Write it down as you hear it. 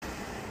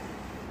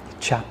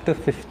Chapter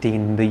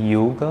 15, the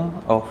Yoga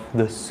of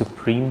the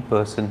Supreme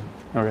Person,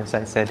 or as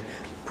I said,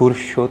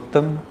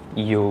 Purushottam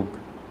Yoga.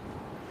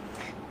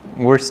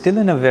 We're still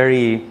in a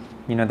very,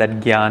 that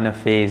jnana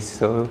phase.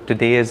 So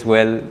today as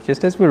well,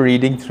 just as we're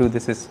reading through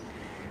this,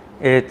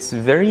 it's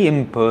very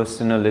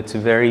impersonal, it's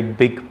very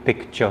big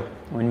picture.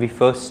 When we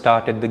first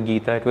started the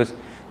Gita, it was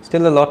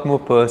still a lot more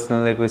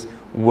personal. It was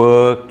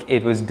work,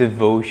 it was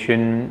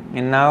devotion.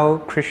 And now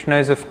Krishna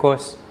is, of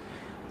course,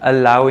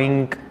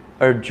 allowing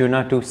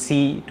Arjuna to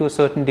see, to a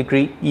certain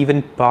degree,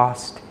 even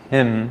past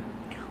him,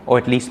 or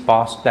at least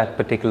past that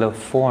particular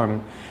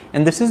form.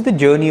 And this is the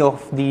journey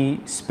of the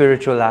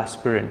spiritual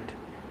aspirant,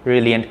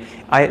 really. And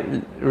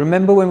I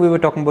remember when we were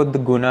talking about the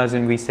gunas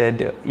and we said,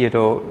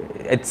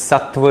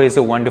 sattva is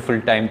a wonderful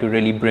time to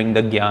really bring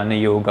the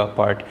jnana yoga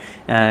part.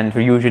 And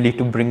usually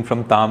to bring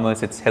from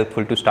tamas, it's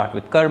helpful to start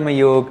with karma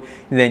yoga.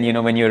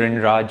 Then, when you're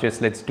in rajas,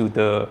 let's do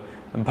the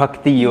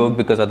bhakti yoga,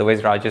 because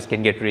otherwise rajas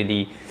can get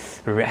really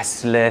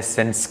restless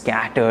and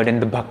scattered,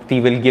 and the bhakti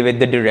will give it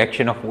the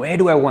direction of where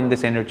do I want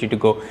this energy to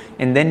go.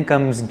 And then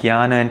comes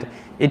jnana, and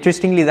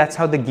interestingly, that's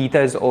how the Gita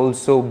has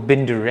also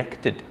been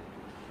directed.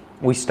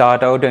 We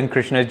start out and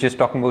Krishna is just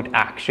talking about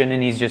action,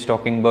 and he's just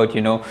talking about,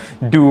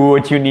 do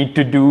what you need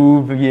to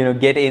do,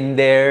 get in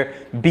there,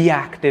 be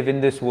active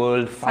in this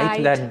world,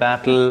 fight that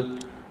battle,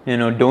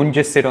 don't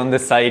just sit on the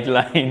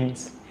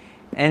sidelines.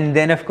 And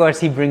then, of course,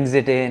 he brings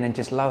it in and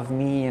just love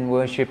me and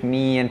worship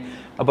me, and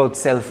about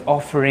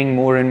self-offering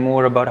more and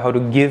more, about how to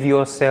give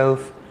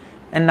yourself.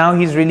 And now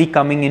he's really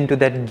coming into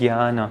that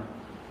jnana.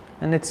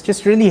 And it's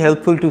just really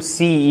helpful to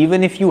see,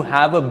 even if you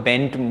have a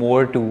bent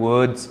more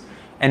towards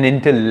an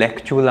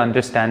intellectual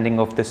understanding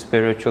of the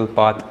spiritual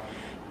path,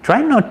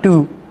 try not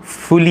to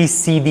fully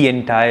see the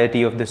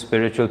entirety of the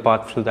spiritual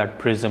path through that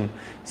prism.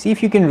 See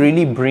if you can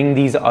really bring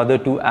these other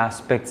two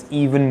aspects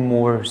even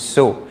more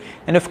so.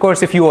 And of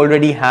course, if you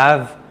already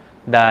have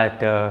that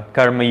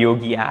karma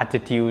yogi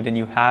attitude and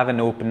you have an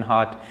open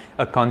heart,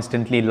 a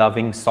constantly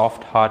loving,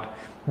 soft heart,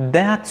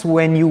 that's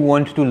when you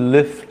want to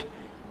lift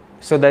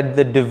so that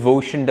the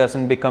devotion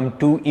doesn't become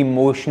too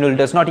emotional,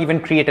 does not even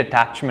create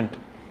attachment,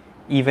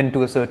 even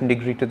to a certain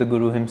degree, to the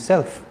Guru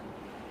himself.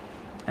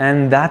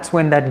 And that's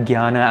when that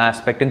jnana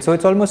aspect. And so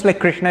it's almost like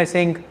Krishna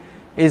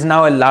is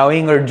now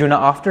allowing Arjuna,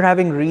 after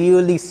having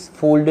really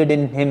folded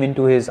him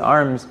into his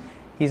arms,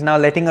 he's now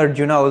letting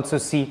Arjuna also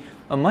see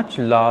a much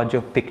larger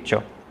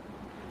picture.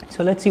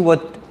 So let's see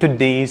what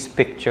today's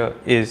picture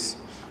is.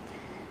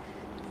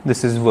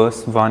 This is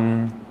verse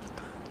 1.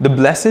 The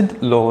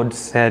blessed Lord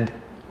said,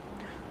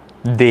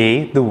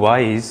 "They, the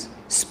wise,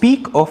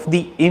 speak of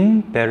the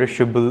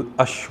imperishable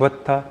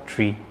Ashvatta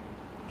tree,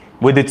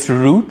 with its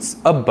roots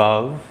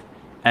above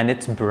and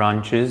its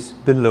branches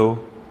below.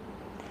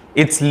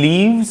 Its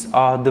leaves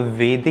are the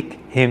Vedic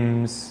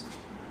hymns.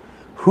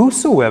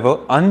 Whosoever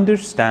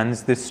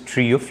understands this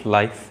tree of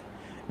life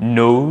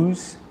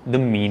knows the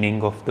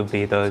meaning of the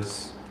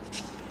Vedas."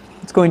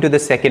 Let's go into the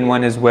second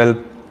one as well.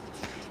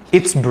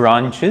 Its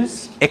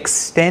branches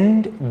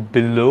extend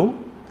below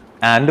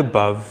and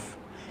above,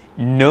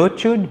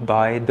 nurtured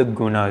by the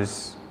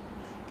gunas.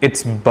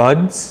 Its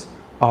buds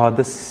are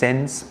the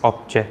sense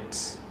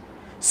objects.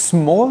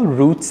 Small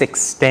roots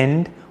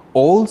extend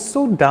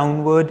also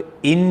downward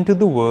into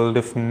the world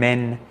of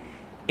men,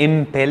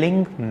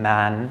 impelling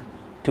man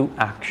to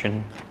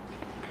action.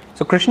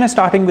 So Krishna is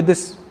starting with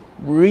this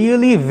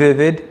really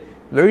vivid,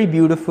 very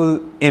beautiful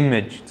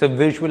image. It's a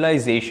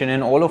visualization,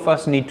 and all of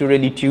us need to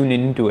really tune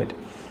into it.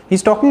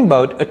 He's talking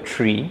about a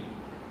tree.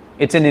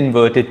 It's an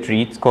inverted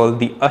tree. It's called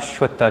the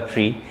Ashvatta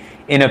tree.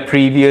 In a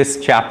previous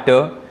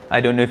chapter,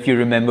 I don't know if you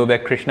remember, where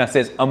Krishna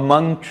says,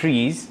 "Among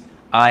trees,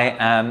 I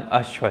am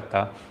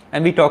Ashvatta."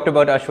 And we talked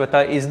about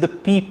Ashvatta is the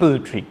people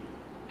tree,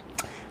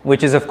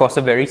 which is, of course,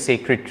 a very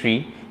sacred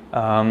tree.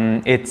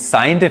 Its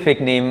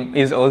scientific name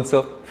is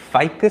also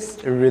Ficus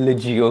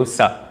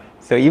religiosa.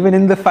 So even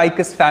in the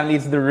ficus family,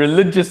 it's the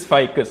religious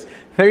ficus,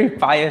 very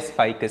pious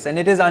ficus. And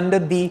it is under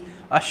the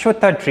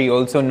Ashvatta tree,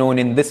 also known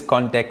in this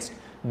context,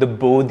 the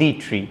Bodhi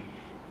tree,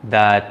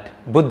 that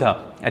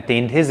Buddha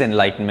attained his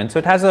enlightenment. So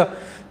it has a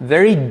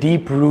very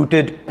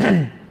deep-rooted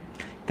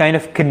kind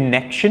of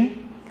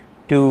connection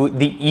to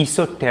the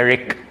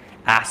esoteric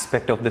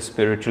aspect of the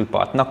spiritual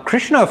path. Now,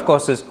 Krishna, of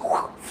course, is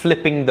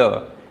flipping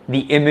the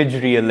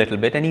imagery a little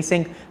bit, and he's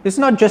saying this is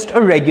not just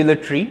a regular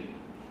tree,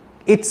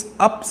 it's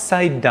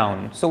upside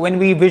down. So when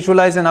we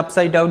visualize an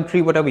upside down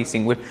tree, what are we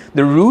seeing?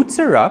 The roots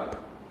are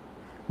up,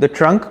 the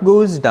trunk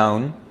goes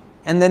down,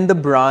 and then the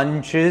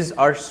branches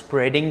are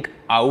spreading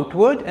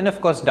outward and,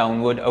 of course,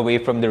 downward away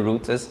from the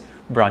roots, as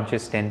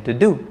branches tend to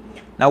do.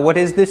 Now, what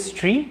is this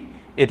tree?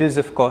 It is,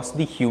 of course,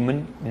 the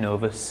human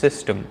nervous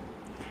system.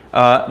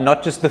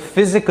 Not just the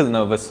physical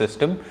nervous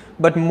system,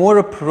 but more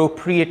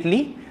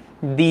appropriately,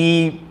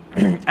 the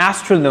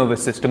astral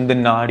nervous system, the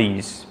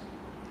nadis.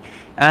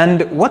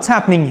 And what's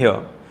happening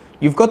here?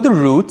 You've got the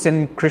roots,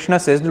 and Krishna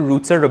says the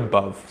roots are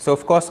above. So,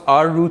 of course,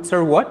 our roots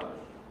are what?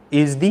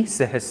 Is the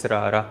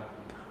Sahasrara.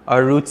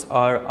 Our roots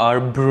are our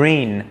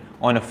brain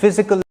on a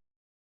physical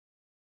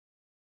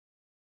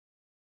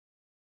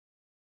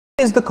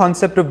is the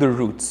concept of the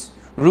roots.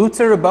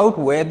 Roots are about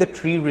where the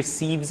tree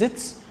receives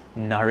its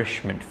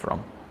nourishment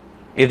from.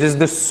 It is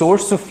the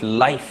source of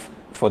life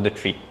for the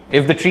tree.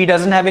 If the tree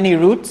doesn't have any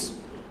roots,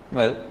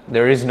 well,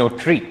 there is no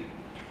tree.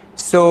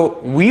 So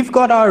we've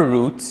got our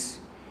roots,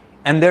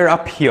 and they're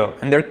up here,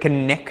 and they're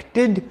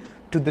connected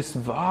to this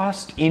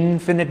vast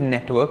infinite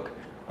network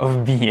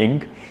of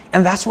being,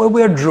 and that's where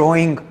we're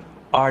drawing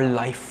our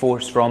life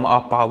force from,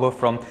 our power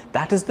from.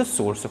 That is the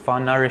source of our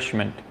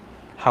nourishment.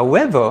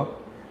 However,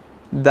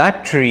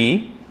 that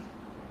tree,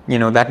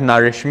 that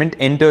nourishment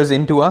enters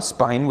into our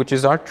spine, which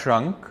is our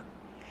trunk,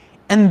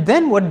 and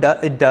then what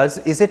it does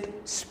is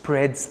it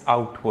spreads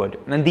outward.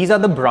 And these are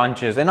the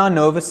branches, and our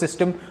nervous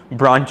system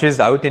branches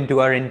out into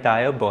our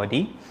entire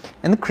body.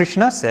 And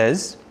Krishna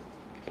says,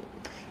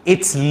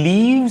 its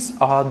leaves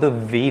are the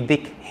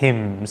Vedic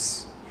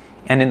hymns.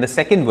 And in the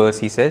second verse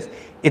he says,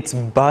 its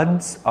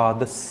buds are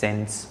the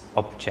sense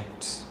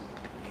objects.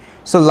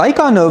 So like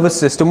our nervous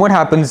system, what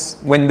happens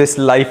when this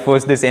life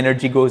force, this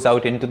energy goes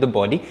out into the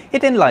body?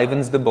 It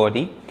enlivens the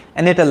body,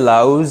 and it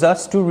allows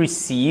us to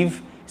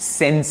receive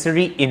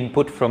sensory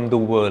input from the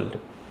world.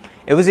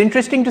 It was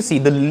interesting to see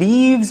the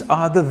leaves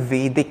are the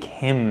Vedic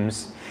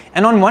hymns.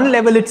 And on one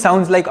level it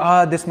sounds like,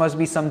 this must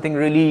be something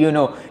really,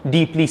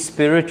 deeply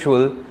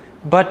spiritual.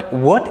 But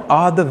what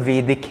are the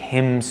Vedic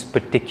hymns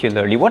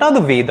particularly? What are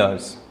the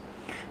Vedas?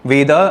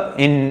 Veda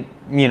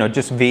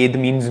just Ved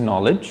means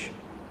knowledge.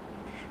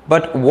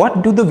 But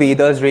what do the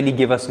Vedas really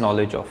give us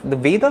knowledge of? The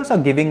Vedas are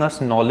giving us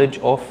knowledge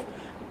of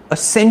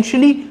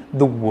essentially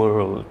the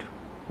world.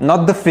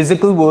 Not the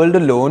physical world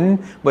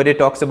alone, but it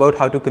talks about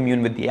how to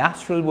commune with the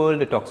astral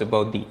world. It talks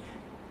about the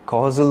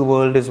causal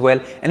world as well.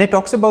 And it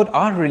talks about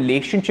our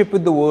relationship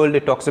with the world.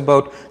 It talks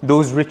about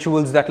those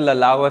rituals that will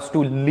allow us to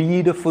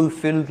lead a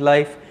fulfilled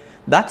life.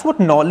 That's what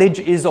knowledge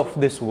is of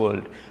this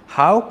world.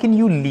 How can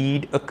you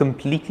lead a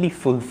completely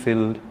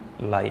fulfilled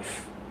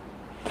life?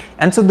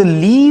 And so the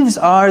leaves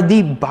are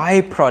the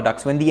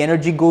byproducts. When the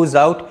energy goes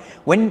out,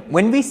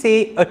 when we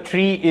say a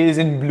tree is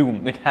in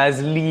bloom, it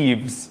has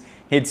leaves,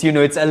 it's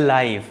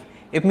alive.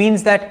 It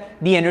means that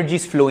the energy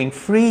is flowing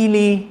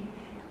freely,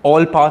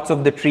 all parts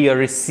of the tree are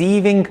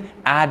receiving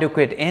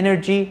adequate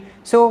energy.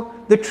 So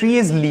the tree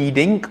is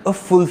leading a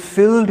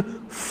fulfilled,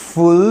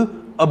 full,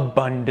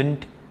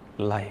 abundant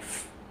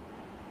life.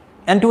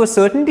 And to a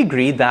certain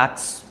degree,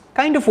 that's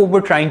kind of what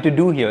we're trying to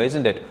do here,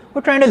 isn't it?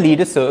 We're trying to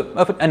lead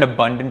an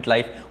abundant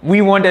life.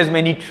 We want as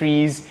many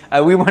trees,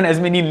 we want as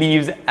many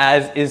leaves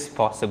as is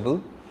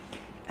possible.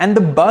 And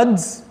the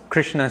buds,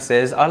 Krishna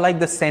says, are like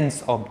the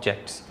sense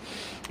objects.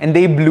 And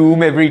they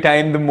bloom every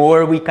time. The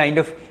more we kind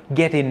of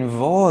get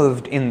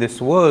involved in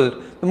this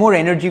world, the more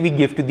energy we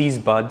give to these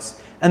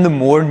buds, and the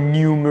more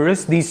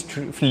numerous these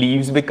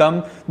leaves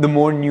become, the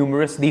more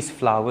numerous these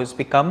flowers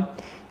become,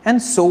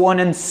 and so on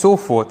and so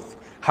forth.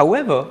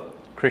 However,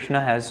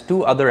 Krishna has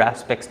two other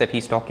aspects that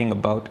he's talking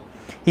about.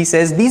 He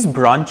says these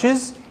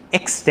branches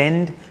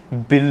extend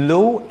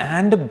below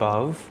and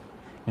above,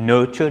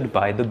 nurtured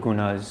by the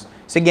gunas.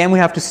 So again, we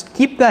have to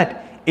keep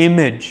that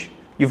image.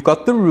 You've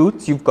got the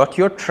roots, you've got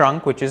your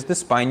trunk, which is the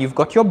spine, you've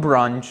got your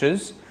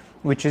branches,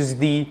 which is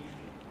the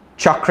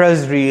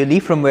chakras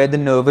really, from where the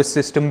nervous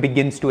system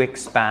begins to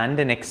expand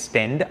and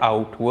extend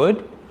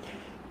outward.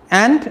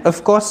 And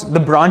of course, the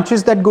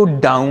branches that go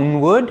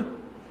downward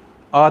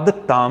are the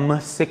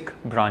tamasic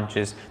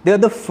branches. They are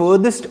the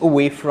furthest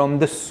away from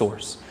the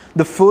source,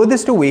 the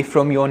furthest away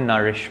from your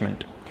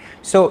nourishment.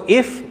 So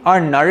if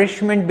our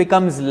nourishment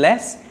becomes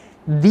less,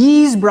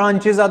 these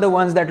branches are the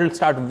ones that will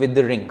start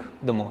withering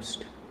the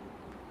most.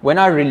 When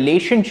our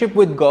relationship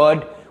with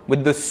God,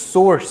 with the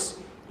source,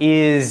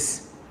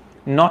 is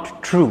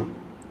not true,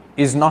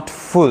 is not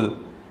full,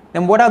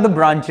 then what are the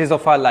branches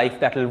of our life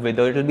that will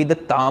wither? It will be the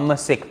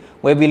tamasic,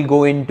 where we'll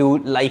go into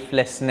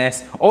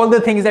lifelessness, all the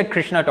things that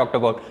Krishna talked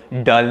about,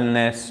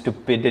 dullness,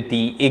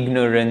 stupidity,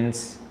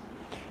 ignorance.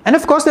 And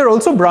of course, there are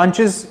also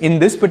branches in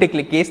this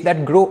particular case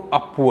that grow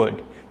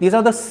upward. These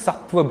are the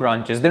sattva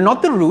branches. They're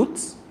not the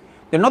roots,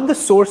 they're not the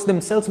source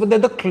themselves, but they're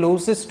the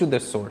closest to the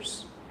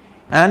source.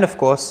 And of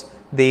course,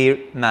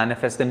 they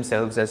manifest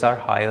themselves as our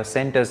higher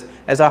centers,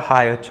 as our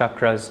higher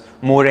chakras.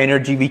 More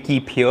energy we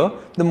keep here,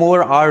 the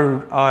more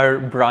our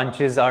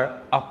branches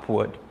are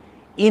upward.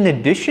 In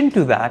addition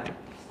to that,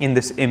 in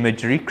this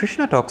imagery,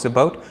 Krishna talks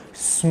about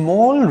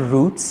small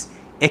roots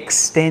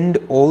extend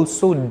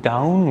also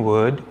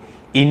downward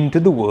into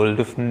the world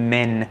of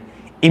men,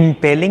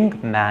 impelling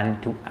man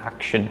to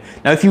action.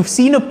 Now, if you've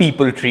seen a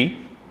peepal tree,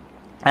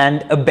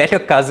 and a better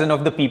cousin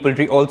of the peepal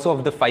tree, also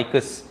of the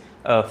ficus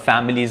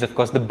family, is of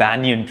course the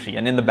banyan tree.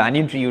 And in the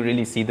banyan tree, you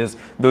really see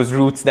those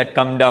roots that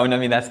come down. I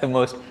mean, that's the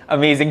most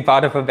amazing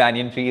part of a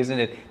banyan tree, isn't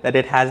it? That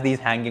it has these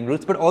hanging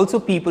roots, but also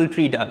peepal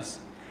tree does.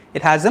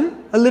 It has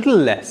them a little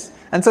less.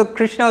 And so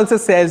Krishna also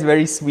says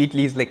very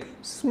sweetly, he's like,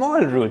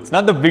 small roots,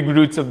 not the big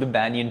roots of the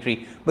banyan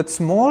tree, but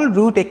small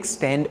root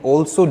extend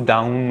also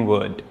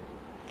downward.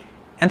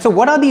 And so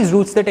what are these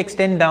roots that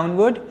extend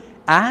downward?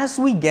 As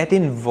we get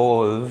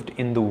involved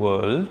in the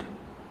world,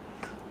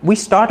 we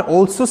start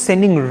also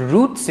sending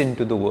roots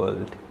into the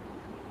world.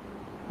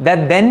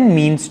 that then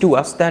means to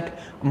us that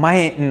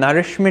my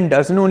nourishment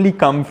doesn't only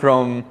come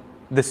from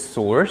the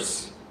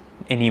source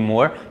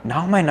anymore.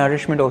 Now my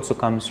nourishment also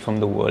comes from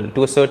the world.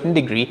 To a certain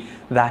degree,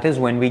 that is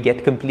when we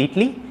get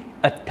completely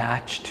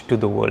attached to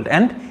the world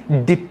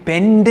and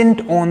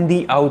dependent on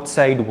the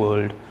outside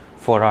world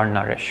for our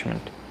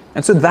nourishment.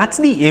 And so that's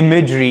the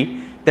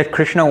imagery that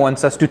Krishna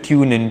wants us to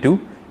tune into,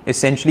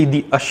 essentially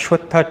the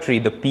Ashvatta tree,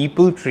 the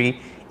people tree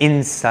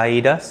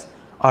inside us,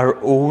 our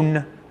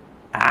own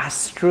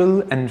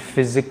astral and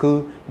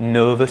physical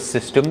nervous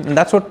system. And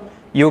that's what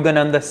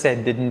Yogananda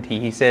said, didn't he?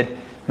 He said,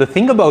 the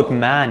thing about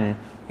man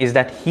is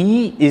that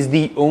he is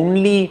the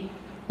only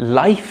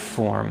life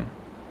form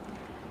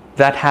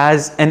that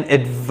has an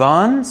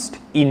advanced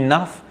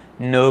enough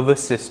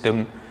nervous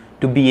system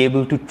to be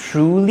able to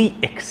truly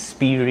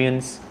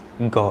experience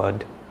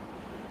God.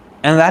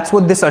 And that's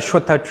what this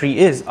Ashvatta tree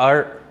is,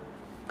 our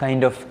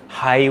kind of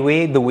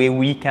highway, the way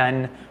we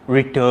can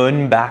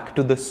return back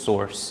to the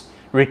source,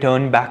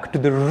 return back to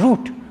the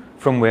root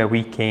from where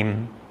we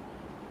came.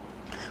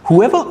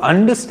 Whoever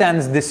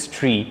understands this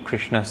tree,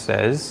 Krishna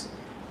says,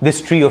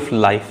 this tree of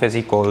life as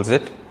he calls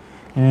it,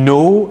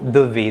 know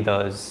the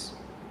Vedas.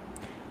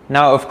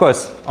 Now, of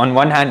course, on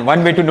one hand,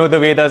 one way to know the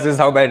Vedas is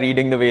how by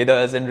reading the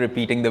Vedas and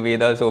repeating the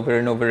Vedas over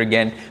and over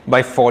again,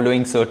 by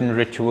following certain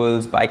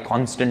rituals, by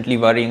constantly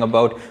worrying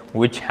about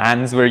which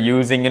hands we're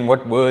using and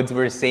what words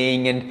we're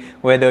saying and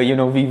whether,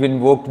 we've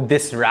invoked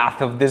this wrath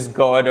of this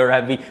god or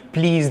have we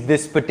pleased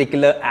this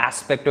particular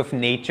aspect of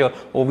nature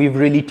or we've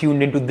really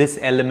tuned into this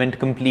element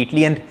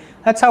completely. And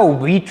that's how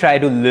we try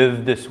to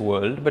live this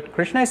world. But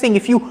Krishna is saying,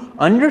 if you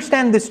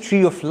understand this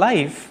tree of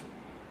life,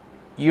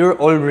 you're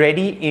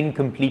already in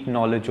complete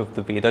knowledge of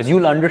the Vedas.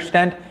 You'll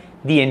understand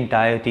the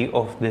entirety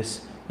of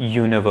this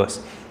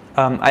universe.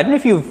 I don't know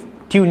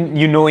if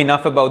you know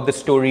enough about the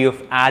story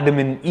of Adam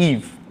and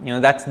Eve.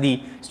 That's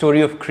the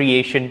story of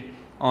creation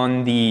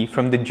from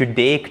the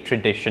Judaic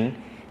tradition.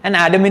 And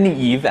Adam and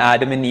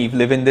Eve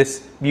live in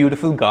this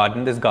beautiful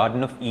garden, this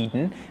Garden of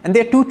Eden. And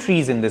there are two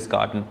trees in this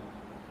garden.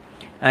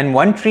 And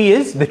one tree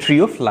is the tree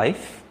of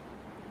life.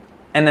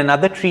 And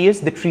another tree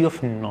is the tree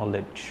of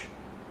knowledge.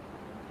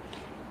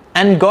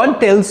 And God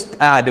tells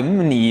Adam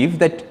and Eve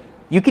that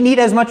you can eat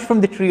as much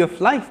from the tree of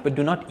life, but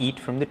do not eat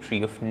from the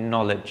tree of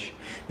knowledge.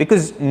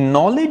 Because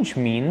knowledge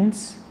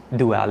means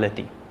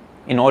duality.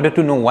 In order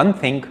to know one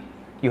thing,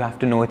 you have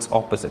to know its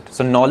opposite.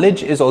 So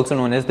knowledge is also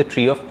known as the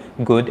tree of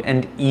good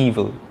and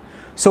evil.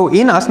 So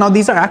in us, now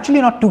these are actually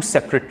not two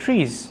separate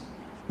trees.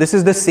 This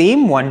is the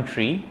same one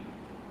tree.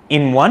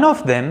 In one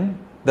of them,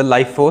 the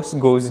life force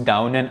goes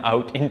down and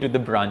out into the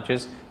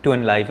branches to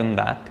enliven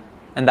that.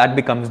 And that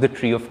becomes the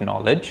tree of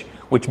knowledge,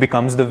 which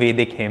becomes the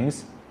Vedic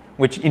hymns,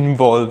 which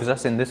involves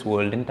us in this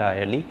world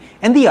entirely.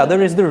 And the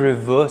other is the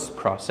reverse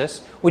process,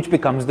 which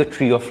becomes the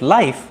tree of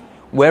life,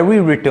 where we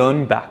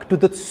return back to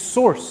the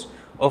source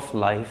of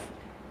life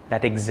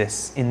that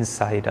exists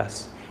inside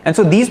us. And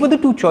so these were the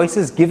two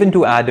choices given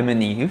to Adam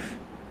and Eve,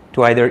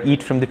 to either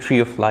eat from the tree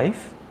of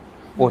life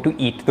or to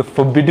eat the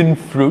forbidden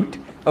fruit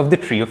of the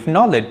tree of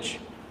knowledge.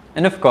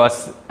 And of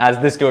course, as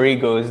the story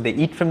goes, they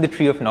eat from the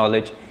tree of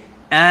knowledge,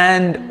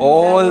 and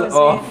all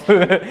of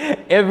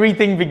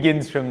everything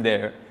begins from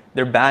there.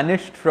 They're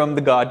banished from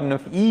the Garden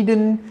of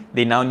Eden.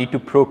 They now need to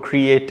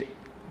procreate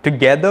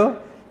together.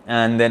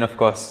 And then, of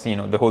course,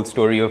 the whole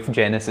story of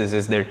Genesis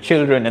is their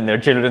children and their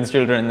children's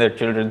children and their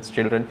children's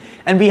children.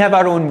 And we have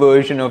our own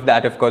version of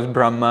that, of course,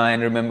 Brahma.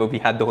 And remember, we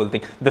had the whole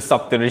thing, the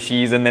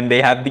Saptarishis, and then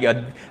they have the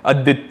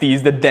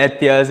Adityas, the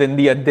Daityas, and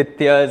the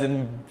Adityas,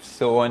 and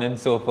so on and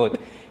so forth.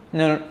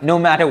 No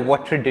matter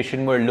what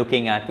tradition we're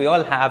looking at, we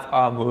all have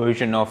our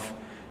version of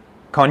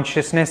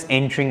consciousness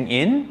entering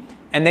in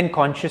and then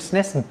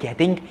consciousness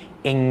getting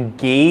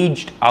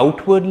engaged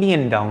outwardly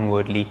and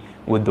downwardly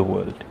with the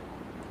world.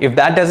 If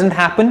that doesn't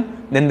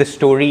happen, then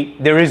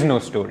there is no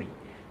story.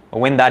 But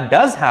when that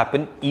does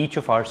happen, each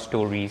of our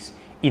stories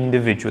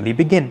individually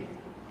begin.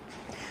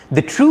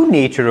 The true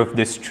nature of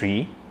this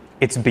tree,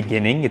 its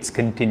beginning, its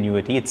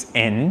continuity, its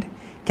end,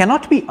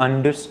 cannot be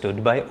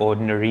understood by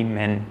ordinary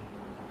men.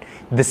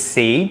 The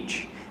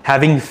sage,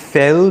 having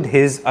felled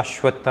his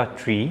Ashvatta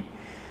tree,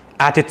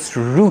 at its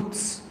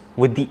roots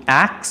with the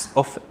axe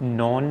of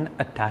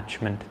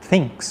non-attachment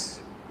thinks,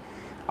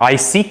 I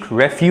seek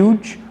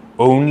refuge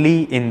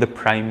only in the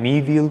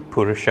primeval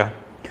Purusha,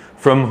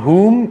 from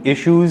whom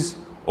issues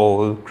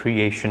all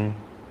creation.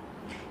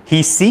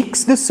 He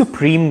seeks the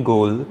supreme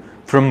goal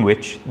from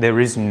which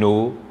there is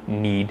no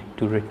need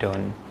to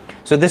return.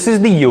 So this is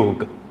the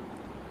yoga.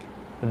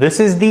 This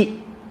is the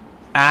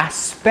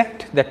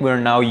aspect that we're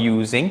now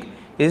using,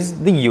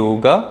 is the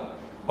yoga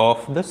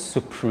of the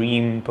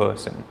Supreme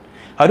Person.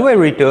 How do I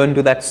return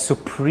to that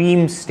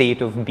supreme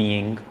state of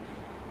being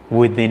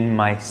within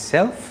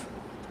myself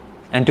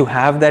and to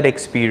have that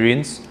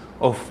experience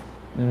of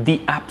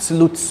the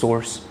absolute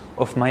source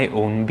of my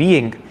own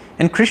being?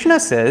 And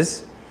Krishna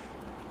says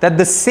that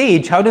the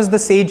sage, how does the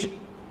sage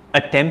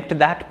attempt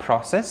that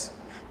process?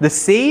 The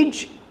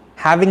sage,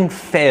 having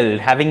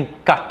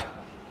cut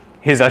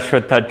his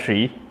Ashvatta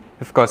tree,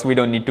 Of course, we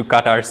don't need to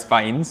cut our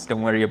spines,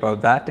 don't worry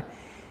about that.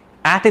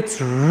 At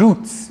its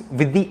roots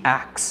with the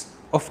axe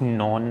of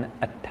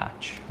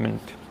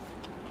non-attachment.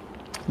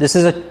 This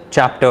is a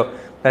chapter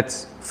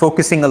that's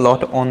focusing a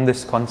lot on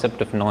this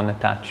concept of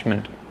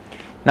non-attachment.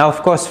 Now,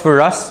 of course,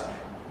 for us,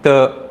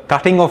 the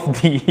cutting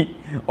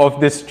of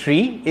this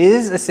tree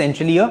is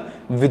essentially a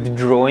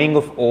withdrawing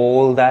of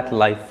all that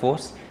life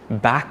force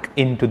back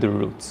into the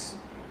roots.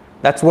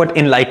 That's what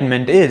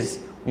enlightenment is.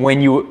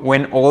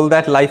 When all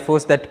that life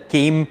force that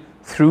came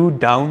through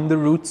down the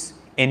roots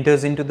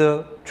enters into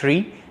the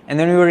tree, and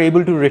then we were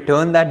able to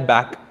return that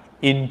back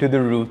into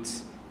the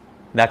roots.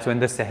 That's when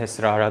the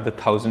Sahasrara, the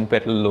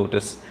 1,000-petal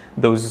lotus,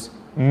 those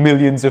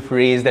millions of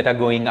rays that are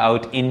going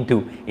out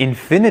into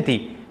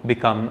infinity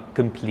become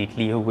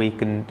completely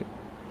awakened.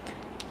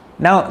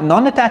 Now,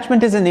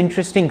 non-attachment is an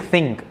interesting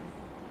thing.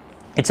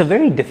 It's a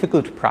very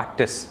difficult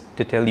practice,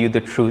 to tell you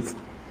the truth.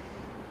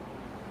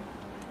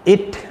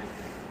 It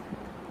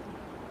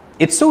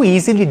so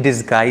easily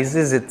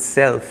disguises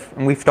itself,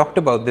 and we've talked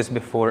about this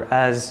before,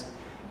 as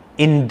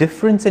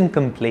indifference and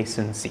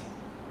complacency.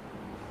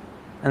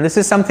 And this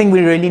is something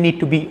we really need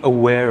to be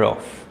aware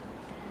of.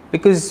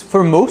 Because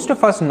for most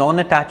of us,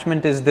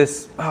 non-attachment is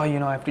this, I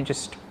have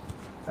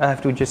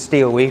to just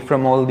stay away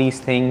from all these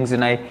things,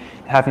 and I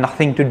have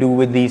nothing to do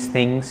with these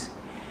things.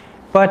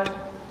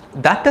 But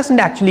that doesn't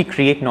actually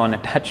create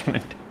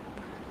non-attachment.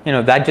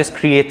 That just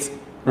creates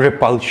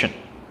repulsion.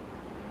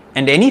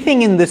 And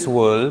anything in this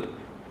world,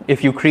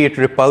 if you create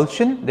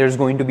repulsion, there's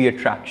going to be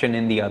attraction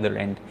in the other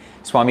end.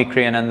 Swami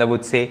Kriyananda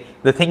would say,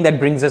 the thing that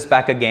brings us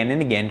back again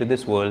and again to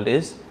this world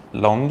is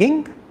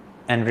longing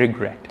and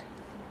regret.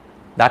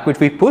 That which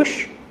we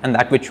push and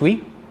that which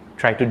we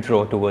try to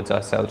draw towards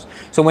ourselves.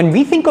 So when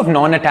we think of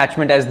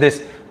non-attachment as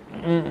this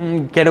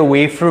get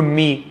away from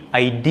me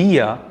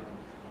idea,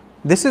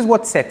 this is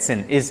what sets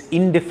in, is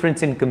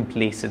indifference and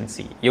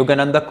complacency.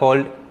 Yogananda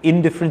called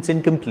indifference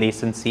and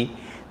complacency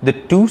the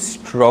two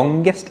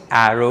strongest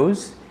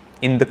arrows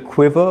in the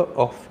quiver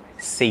of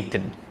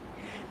Satan.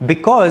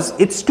 Because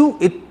it's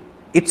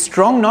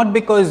strong not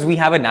because we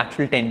have a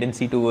natural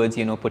tendency towards,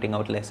 putting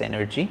out less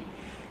energy,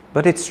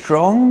 but it's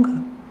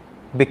strong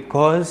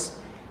because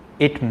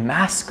it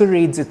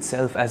masquerades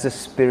itself as a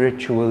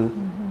spiritual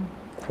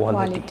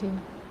quality.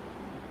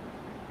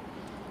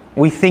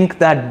 We think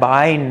that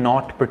by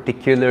not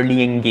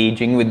particularly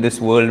engaging with this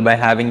world, by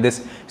having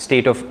this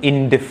state of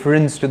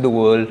indifference to the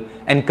world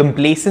and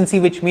complacency,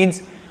 which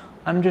means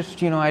I'm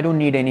just, I don't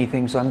need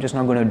anything, so I'm just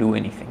not going to do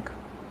anything.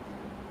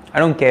 I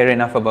don't care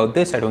enough about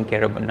this, I don't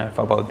care enough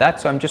about that,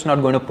 so I'm just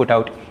not going to put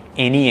out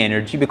any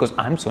energy because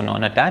I'm so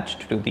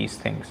non-attached to these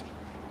things.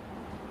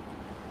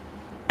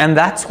 And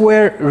that's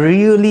where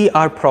really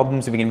our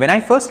problems begin. When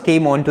I first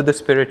came onto the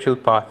spiritual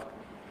path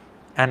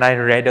and I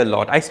read a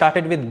lot, I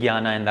started with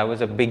jnana, and that was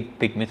a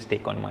big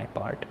mistake on my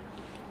part.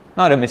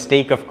 Not a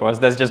mistake, of course,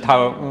 that's just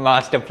how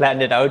Master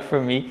planned it out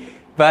for me.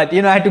 But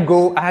I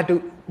had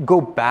to go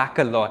back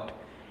a lot.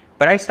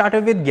 But I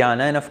started with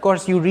jnana, and of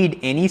course you read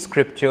any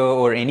scripture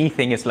or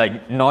anything, it's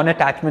like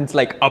non-attachment's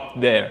like up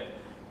there.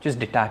 Just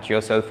detach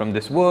yourself from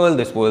this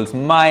world's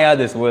maya,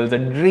 this world's a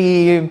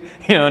dream,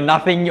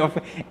 nothing of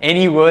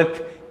any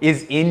worth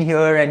is in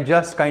here, and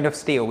just kind of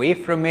stay away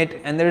from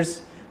it. And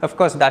there's, of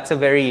course, that's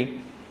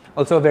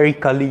also a very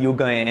Kali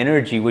Yuga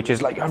energy, which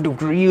is like you have to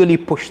really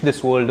push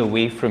this world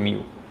away from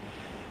you.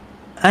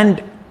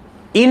 And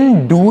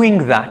in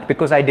doing that,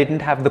 because I didn't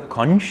have the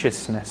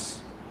consciousness,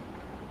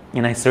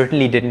 and I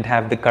certainly didn't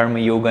have the Karma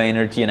Yoga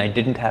energy, and I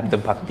didn't have the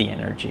Bhakti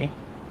energy,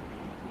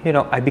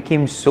 I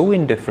became so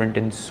indifferent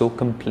and so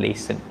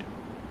complacent.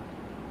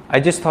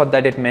 I just thought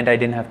that it meant I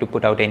didn't have to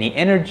put out any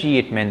energy.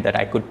 It meant that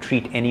I could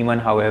treat anyone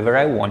however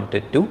I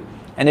wanted to,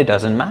 and it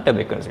doesn't matter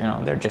because,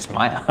 they're just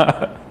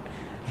Maya.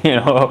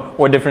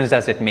 What difference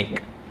does it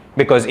make?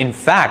 Because in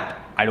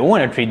fact, I don't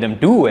want to treat them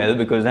too well,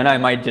 because then I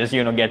might just,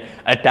 get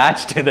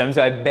attached to them.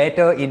 So I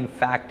better, in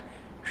fact,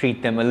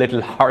 treat them a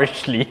little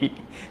harshly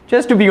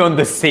just to be on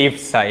the safe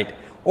side.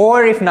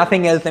 Or if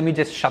nothing else, let me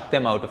just shut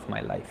them out of my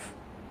life.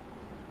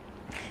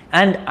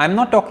 And I'm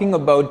not talking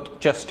about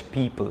just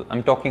people.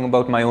 I'm talking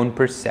about my own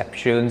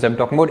perceptions. I'm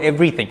talking about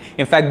everything.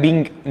 In fact,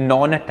 being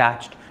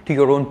non-attached to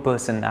your own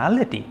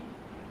personality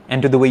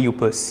and to the way you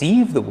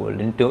perceive the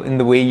world, and in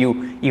the way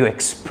you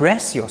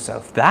express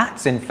yourself.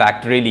 That's in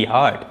fact really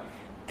hard.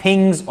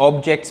 Things,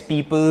 objects,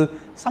 people,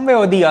 somewhere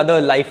or the other,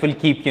 life will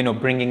keep,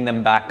 bringing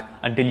them back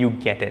until you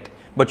get it.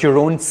 But your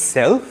own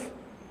self,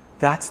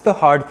 that's the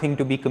hard thing,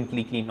 to be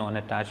completely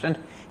non-attached. And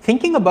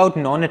thinking about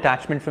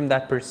non-attachment from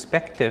that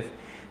perspective,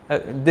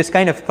 this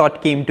kind of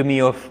thought came to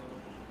me of,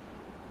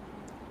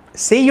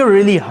 say you're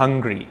really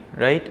hungry,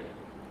 right?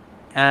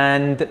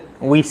 And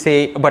we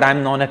say, but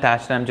I'm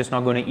non-attached, I'm just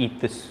not going to eat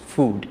this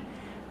food.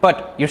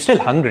 But you're still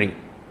hungry.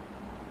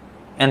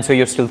 And so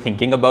you're still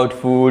thinking about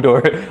food,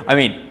 or, I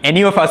mean,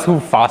 any of us who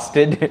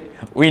fasted,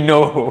 we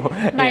know.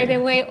 By the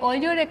way, all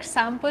your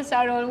examples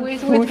are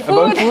always with food.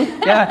 About food?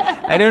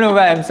 Yeah, I don't know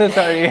why, I'm so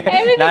sorry.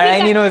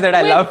 Narayani knows that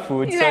I love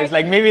food, so it's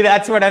like maybe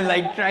that's what I'm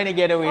like trying to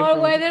get away from.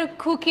 Or whether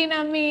cooking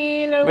a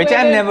meal, or which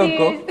I've never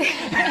cooked.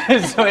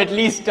 So at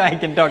least I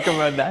can talk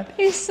about that.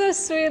 It's so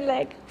sweet,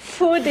 like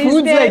food's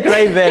there. Like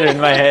right there in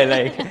my head,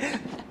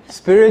 like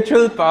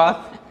spiritual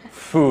path,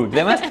 food.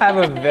 They must have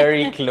a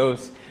very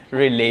close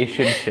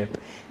relationship.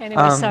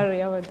 Anyway,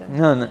 sorry about that.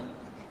 No.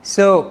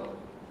 So,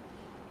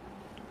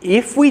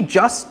 if we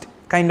just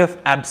kind of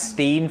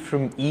abstain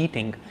from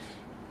eating,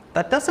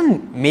 that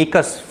doesn't make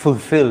us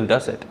fulfilled,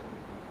 does it?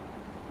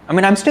 I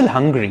mean, I'm still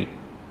hungry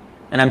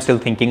and I'm still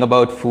thinking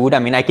about food. I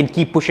mean, I can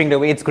keep pushing it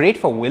away. It's great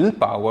for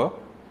willpower.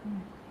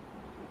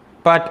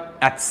 But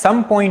at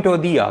some point or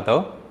the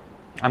other,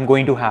 I'm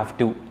going to have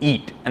to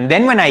eat. And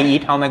then when I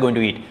eat, how am I going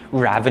to eat?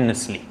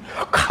 Ravenously.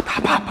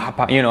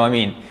 You know, I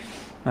mean,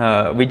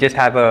 we just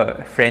have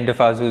a friend of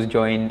ours who's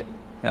joined,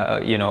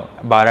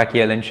 Bara,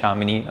 Kiel and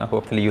Shamini.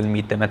 Hopefully you'll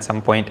meet them at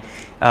some point.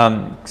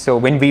 So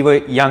when we were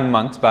young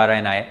monks, Bara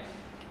and I,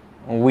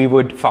 we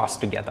would fast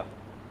together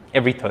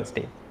every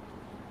Thursday.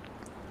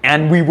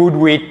 And we would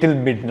wait till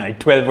midnight,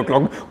 12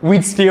 o'clock.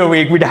 We'd stay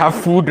awake, we'd have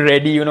food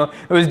ready, It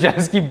was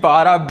just ki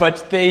bara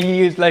bachte.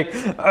 He was like,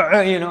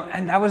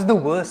 and that was the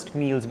worst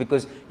meals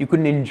because you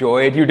couldn't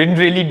enjoy it. You didn't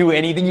really do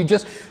anything.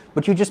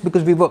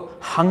 Because we were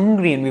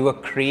hungry and we were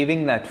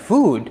craving that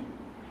food.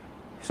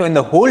 So in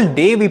the whole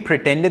day, we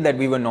pretended that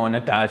we were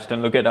non-attached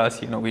and look at us,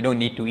 we don't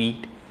need to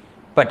eat.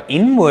 But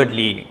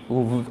inwardly,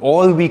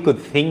 all we could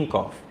think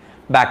of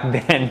back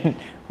then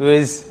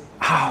was,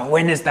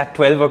 when is that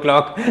 12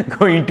 o'clock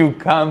going to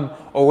come?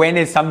 Or when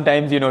is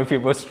sometimes, if we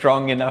were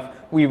strong enough,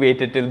 we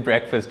waited till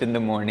breakfast in the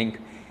morning.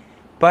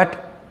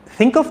 But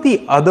think of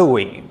the other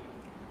way.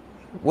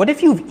 What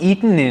if you've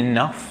eaten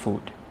enough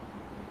food?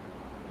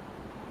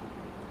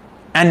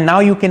 And now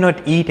you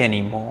cannot eat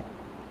anymore.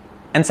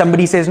 And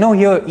somebody says, no,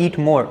 here, eat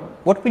more.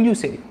 What will you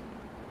say?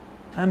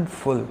 I'm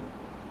full.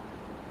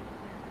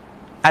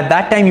 At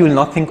that time, you will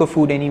not think of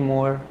food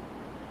anymore.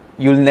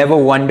 You'll never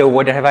wonder,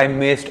 what have I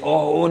missed?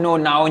 Oh no,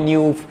 now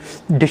new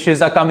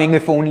dishes are coming,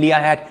 if only I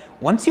had.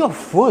 Once you're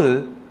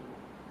full,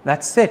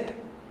 that's it.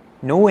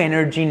 No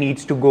energy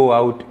needs to go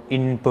out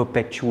in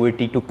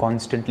perpetuity to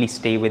constantly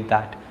stay with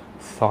that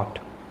thought.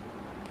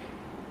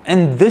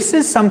 And this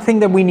is something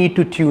that we need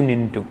to tune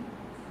into.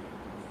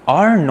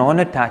 Our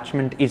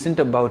non-attachment isn't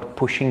about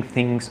pushing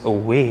things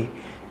away.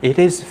 It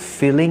is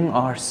filling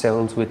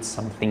ourselves with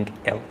something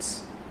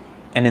else.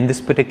 And in this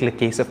particular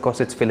case, of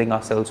course, it's filling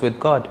ourselves with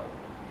God.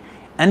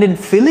 And in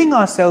filling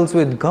ourselves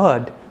with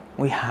God,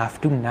 we have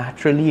to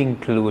naturally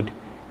include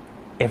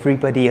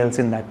everybody else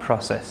in that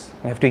process.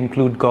 We have to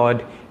include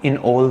God in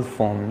all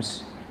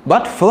forms.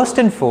 But first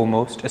and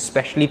foremost,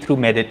 especially through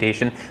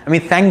meditation,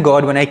 thank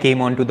God when I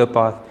came onto the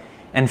path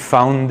and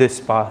found this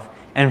path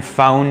and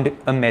found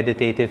a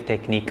meditative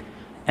technique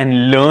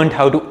and learned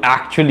how to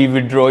actually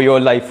withdraw your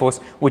life force,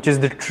 which is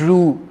the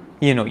true,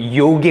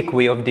 yogic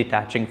way of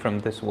detaching from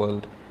this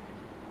world.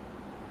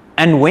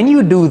 And when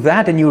you do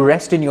that and you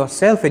rest in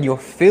yourself and you're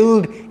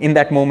filled in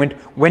that moment,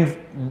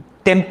 when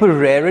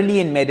temporarily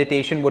in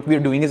meditation, what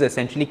we're doing is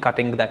essentially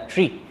cutting that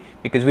tree,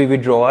 because we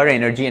withdraw our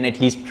energy and at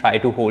least try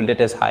to hold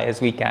it as high as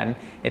we can,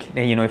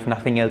 if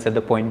nothing else at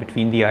the point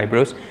between the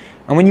eyebrows.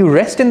 And when you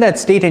rest in that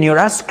state and you're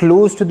as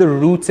close to the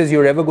roots as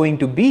you're ever going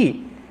to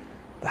be,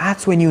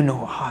 that's when you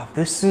know,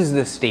 this is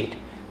the state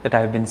that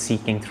I've been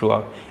seeking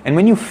throughout. And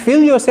when you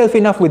fill yourself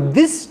enough with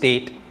this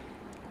state,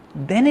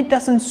 then it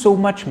doesn't so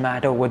much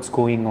matter what's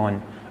going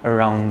on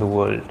around the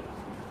world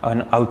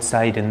and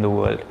outside in the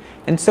world.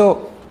 And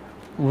so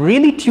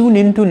really tune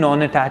into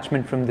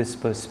non-attachment from this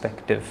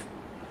perspective.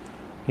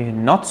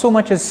 Not so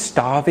much as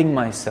starving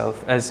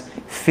myself, as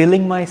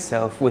filling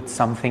myself with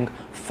something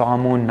far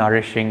more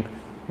nourishing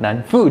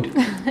than food.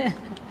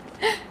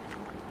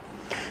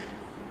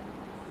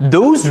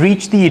 Those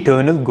reach the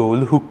eternal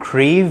goal who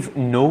crave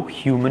no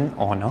human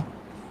honor,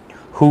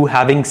 who,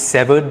 having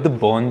severed the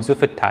bonds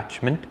of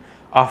attachment,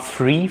 are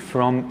free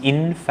from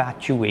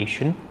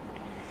infatuation,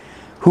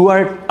 who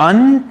are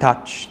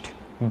untouched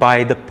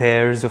by the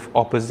pairs of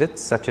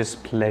opposites such as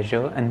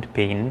pleasure and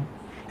pain,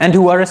 and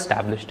who are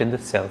established in the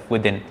self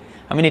within.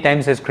 How many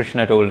times has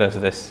Krishna told us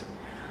this?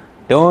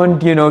 Don't,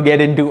 get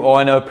into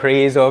honor,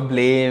 praise or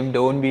blame.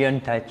 Don't be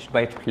untouched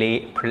by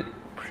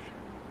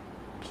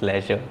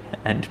pleasure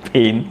and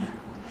pain.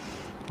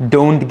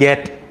 Don't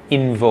get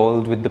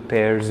involved with the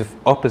pairs of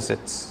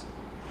opposites.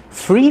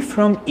 Free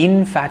from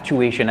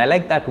infatuation. I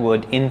like that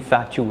word,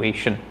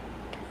 infatuation.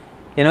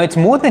 It's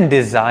more than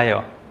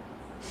desire.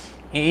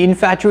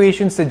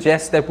 Infatuation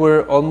suggests that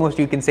we're almost,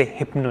 you can say,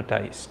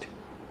 hypnotized.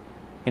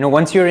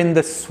 Once you're in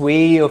the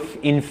sway of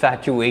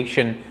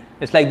infatuation,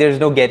 it's like there's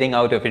no getting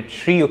out of it.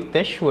 Sri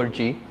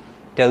Yukteswarji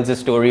tells a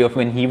story of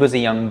when he was a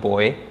young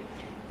boy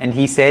and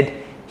he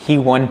said he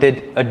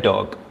wanted a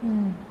dog.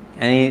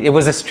 And it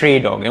was a stray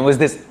dog.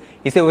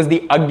 He said it was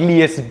the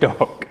ugliest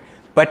dog.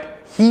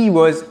 But he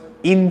was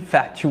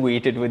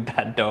infatuated with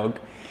that dog.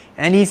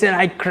 And he said,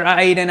 I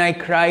cried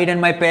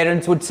and my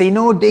parents would say,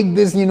 no, take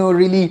this,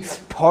 really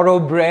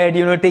thoroughbred,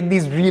 take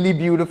these really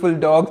beautiful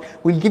dogs.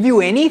 We'll give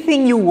you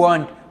anything you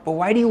want. But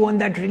why do you want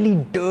that really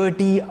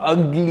dirty,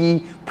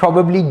 ugly,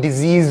 probably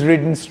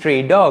disease-ridden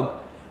stray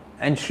dog?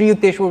 And Sri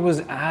Yukteswar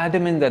was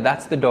adamant that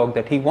that's the dog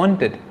that he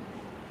wanted.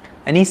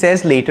 And he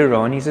says later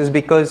on, he says,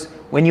 because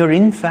when you're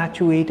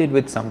infatuated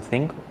with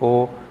something,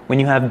 or when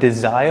you have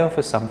desire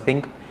for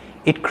something,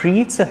 it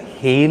creates a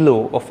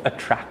halo of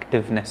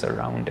attractiveness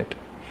around it.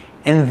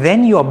 And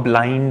then you're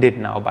blinded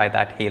now by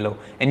that halo,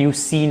 and you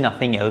see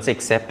nothing else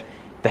except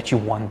that you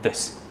want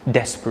this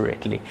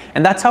desperately.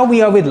 And that's how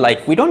we are with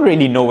life. We don't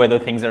really know whether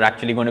things are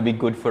actually going to be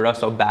good for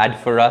us or bad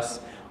for us,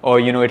 or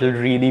it'll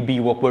really be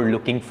what we're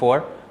looking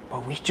for.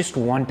 But we just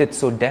want it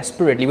so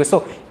desperately. We're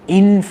so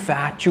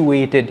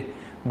infatuated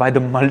by the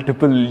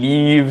multiple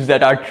leaves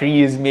that our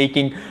tree is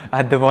making,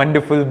 at the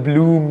wonderful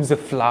blooms, the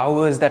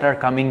flowers that are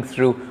coming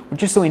through. We're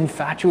just so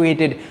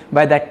infatuated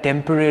by that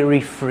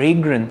temporary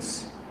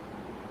fragrance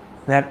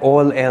that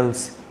all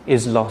else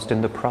is lost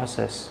in the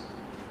process.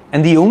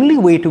 And the only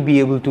way to be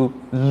able to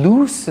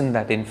loosen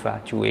that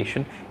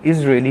infatuation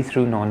is really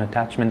through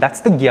non-attachment.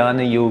 That's the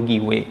Jnana Yogi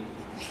way.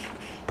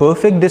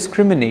 Perfect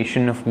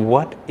discrimination of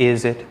what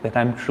is it that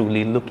I'm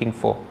truly looking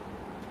for.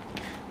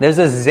 There's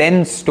a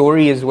Zen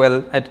story as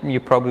well, you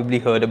probably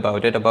heard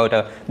about it,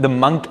 about the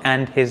monk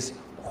and his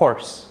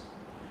horse.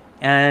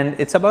 And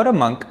it's about a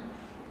monk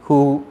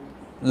who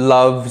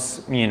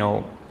loves,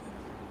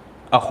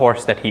 a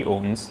horse that he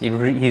owns.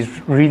 He's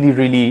really,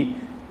 really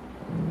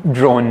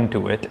drawn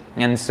to it.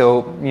 And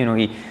so,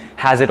 he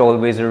has it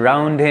always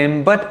around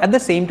him, but at the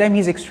same time,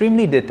 he's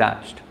extremely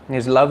detached.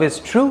 His love is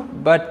true,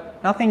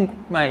 but nothing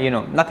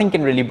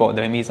can really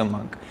bother him. He's a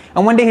monk.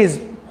 And one day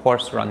his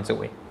horse runs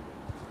away.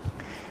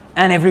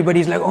 And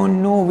everybody's like, oh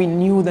no, we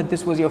knew that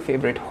this was your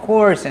favorite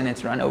horse and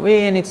it's run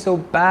away and it's so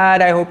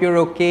bad. I hope you're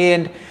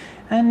okay.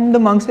 And the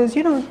monk says,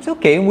 it's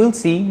okay. We'll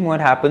see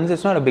what happens.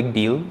 It's not a big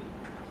deal.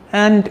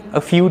 And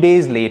a few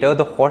days later,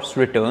 the horse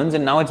returns,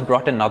 and now it's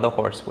brought another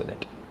horse with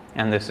it.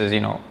 And this is,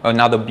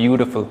 another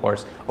beautiful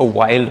horse, a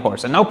wild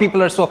horse. And now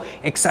people are so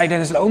excited.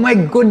 It's like, oh my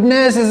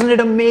goodness, isn't it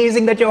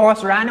amazing that your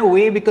horse ran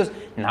away? Because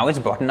now it's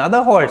brought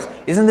another horse.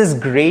 Isn't this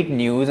great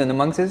news? And the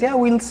monk says, yeah,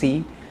 we'll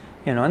see.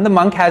 And the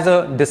monk has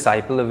a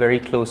disciple, a very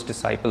close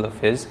disciple of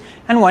his.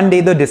 And one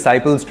day the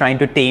disciple is trying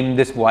to tame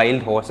this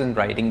wild horse and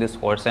riding this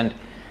horse. And,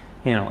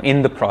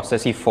 in the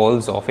process, he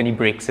falls off and he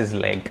breaks his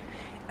leg.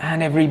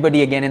 And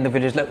everybody again in the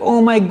village is like, oh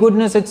my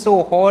goodness, it's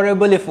so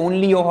horrible. If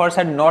only your horse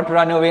had not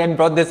run away and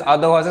brought this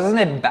other horse. Isn't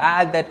it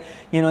bad that,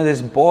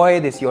 this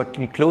boy, your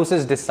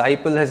closest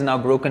disciple has now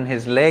broken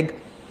his leg?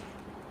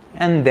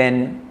 And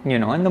then,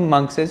 and the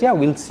monk says, yeah,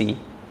 we'll see.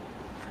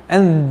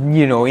 And,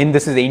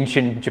 this is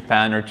ancient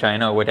Japan or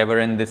China or whatever,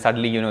 and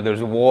suddenly, there's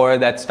a war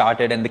that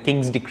started, and the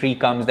king's decree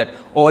comes that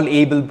all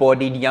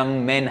able-bodied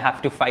young men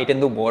have to fight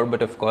in the war.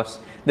 But of course,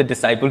 the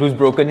disciple who's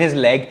broken his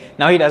leg,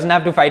 now he doesn't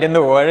have to fight in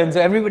the war. And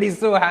so everybody's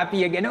so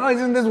happy again. Oh,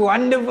 isn't this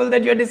wonderful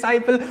that your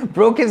disciple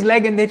broke his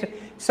leg?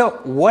 So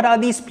what are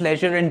these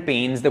pleasure and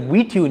pains that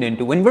we tune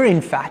into? When we're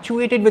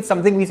infatuated with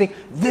something, we say,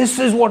 this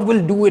is what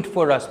will do it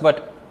for us.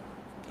 But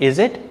is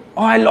it?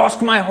 Oh, I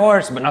lost my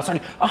horse, but now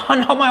suddenly,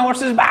 now my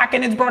horse is back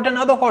and it's brought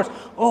another horse.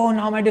 Oh,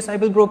 now my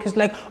disciple broke his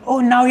leg. Oh,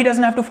 now he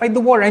doesn't have to fight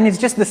the war. And it's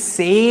just the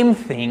same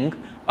thing,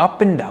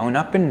 up and down,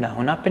 up and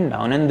down, up and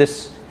down. And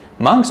this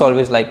monk's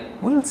always like,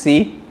 we'll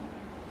see.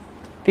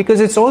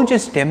 Because it's all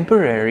just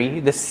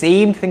temporary. The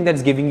same thing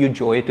that's giving you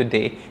joy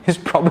today is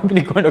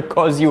probably going to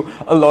cause you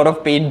a lot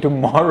of pain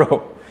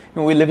tomorrow.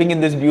 We're living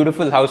in this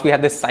beautiful house. We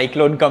had this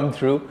cyclone come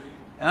through.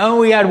 And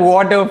we had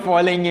water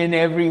falling in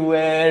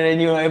everywhere,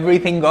 and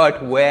everything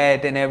got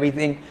wet and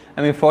everything.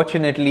 I mean,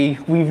 fortunately,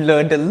 we've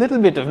learned a little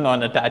bit of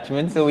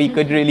non-attachment, so we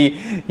could really,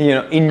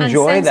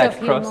 enjoy that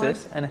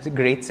process. And it's a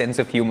great sense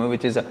of humor,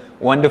 which is a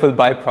wonderful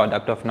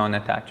byproduct of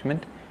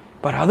non-attachment.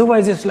 But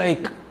otherwise, it's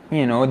like,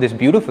 this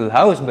beautiful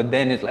house, but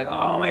then it's like,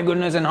 oh my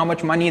goodness, and how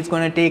much money it's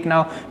going to take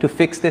now to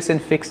fix this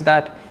and fix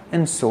that,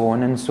 and so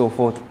on and so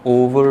forth,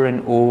 over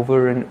and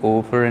over and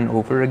over and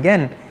over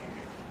again.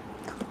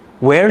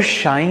 Where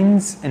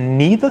shines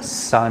neither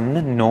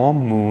sun nor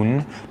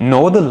moon,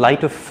 nor the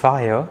light of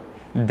fire,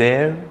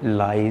 there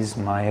lies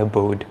my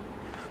abode.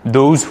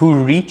 Those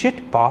who reach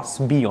it pass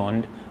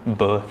beyond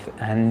birth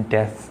and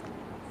death.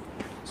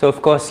 So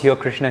of course here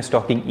Krishna is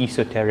talking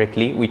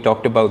esoterically. We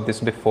talked about this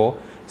before.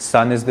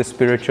 Sun is the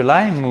spiritual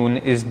eye, moon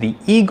is the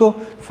ego,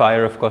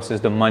 fire of course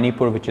is the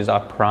Manipur, which is our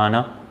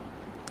prana,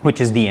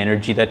 which is the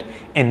energy that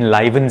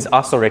enlivens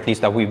us, or at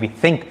least that we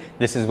think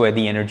this is where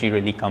the energy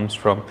really comes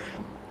from.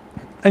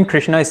 And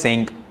Krishna is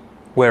saying,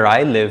 where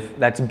I live,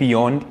 that's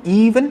beyond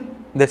even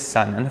the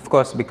sun. And of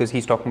course, because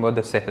he's talking about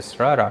the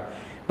Sahasrara.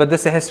 But the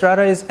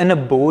Sahasrara is an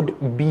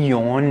abode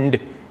beyond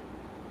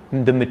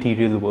the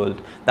material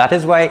world. That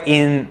is why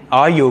in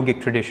our yogic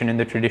tradition, in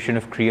the tradition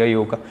of Kriya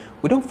Yoga,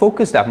 we don't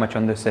focus that much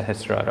on the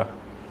Sahasrara.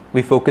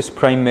 We focus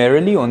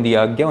primarily on the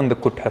Agya, on the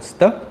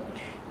Kuthastha,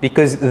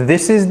 because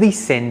this is the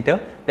center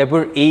that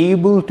we're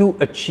able to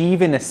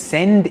achieve and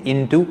ascend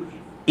into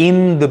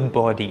in the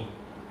body.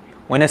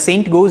 When a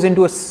saint goes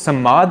into a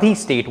samadhi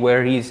state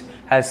where he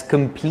has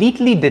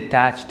completely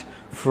detached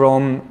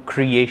from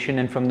creation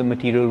and from the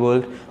material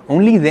world,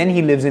 only then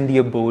he lives in the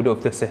abode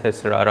of the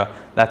Sahasrara.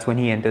 That's when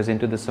he enters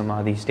into the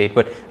samadhi state.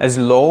 But as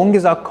long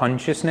as our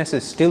consciousness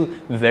is still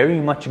very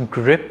much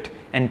gripped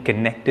and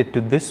connected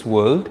to this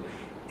world,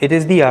 it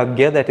is the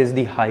Agya that is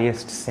the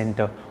highest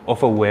center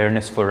of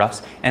awareness for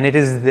us, and it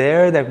is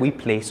there that we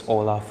place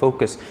all our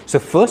focus. So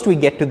first we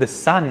get to the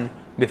sun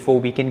before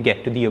we can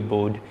get to the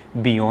abode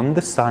beyond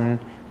the sun,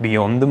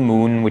 beyond the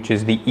moon, which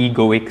is the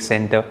egoic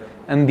center,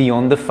 and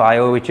beyond the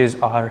fire, which is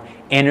our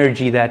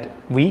energy that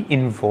we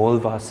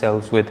involve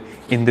ourselves with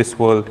in this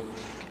world.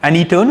 An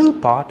eternal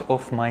part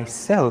of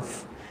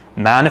myself,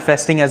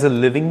 manifesting as a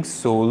living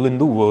soul in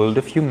the world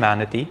of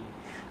humanity,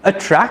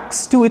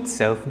 attracts to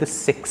itself the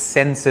six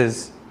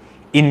senses,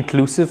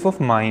 inclusive of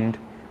mind,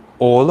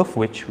 all of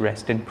which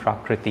rest in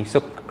Prakriti.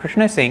 So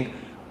Krishna is saying,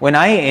 when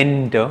I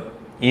enter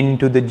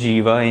into the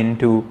jiva,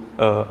 into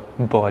a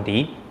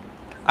body,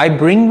 I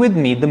bring with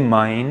me the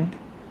mind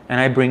and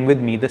I bring with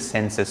me the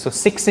senses. So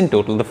 6 in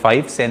total, the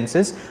 5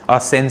 senses. Our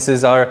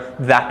senses are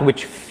that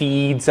which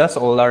feeds us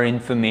all our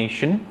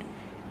information,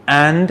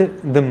 and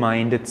the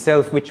mind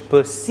itself, which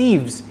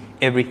perceives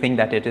everything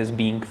that it is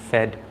being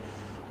fed.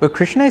 But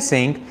Krishna is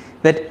saying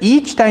that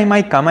each time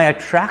I come, I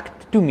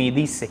attract to me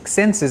these 6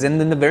 senses. And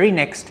then the very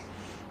next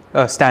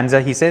stanza,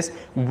 he says,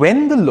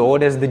 when the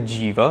Lord as the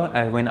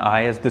jiva, when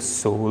I as the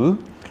soul,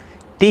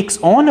 takes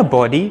on a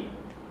body,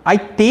 I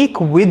take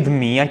with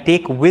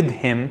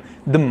him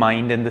the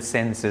mind and the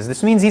senses.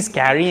 This means he's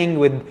carrying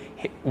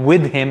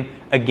with him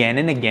again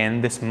and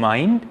again this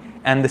mind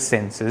and the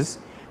senses.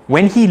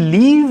 When he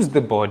leaves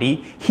the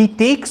body, he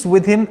takes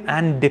with him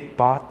and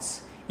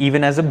departs,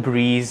 even as a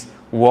breeze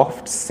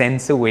wafts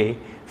scents away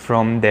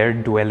from their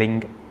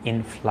dwelling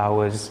in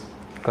flowers.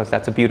 Because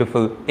that's a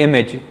beautiful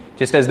image.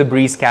 Just as the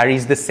breeze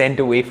carries the scent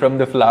away from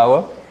the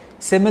flower,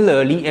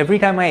 similarly, every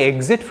time I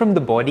exit from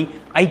the body,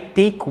 I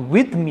take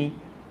with me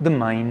the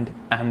mind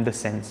and the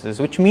senses,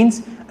 which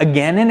means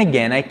again and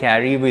again I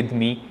carry with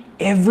me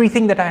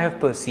everything that I have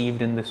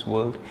perceived in this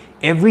world,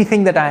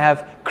 everything that I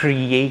have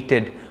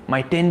created,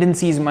 my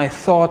tendencies, my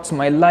thoughts,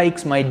 my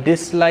likes, my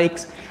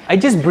dislikes. I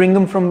just bring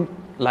them from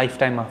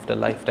lifetime after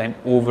lifetime,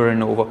 over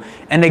and over.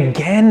 And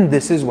again,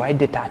 this is why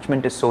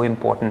detachment is so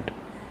important.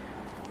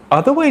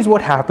 Otherwise,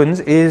 what happens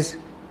is,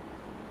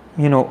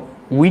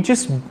 we're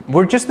just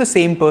the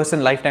same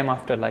person lifetime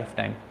after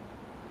lifetime.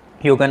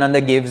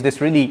 Yogananda gives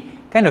this really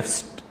kind of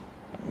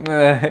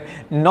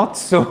not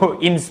so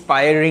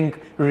inspiring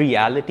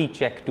reality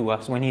check to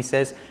us when he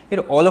says,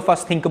 all of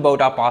us think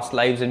about our past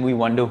lives and we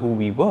wonder who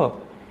we were.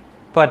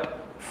 But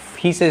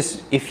he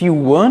says, if you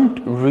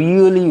weren't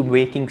really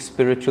making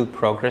spiritual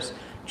progress,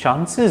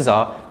 chances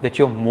are that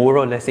you're more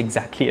or less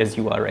exactly as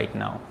you are right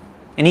now.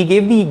 And he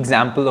gave the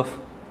example of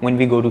when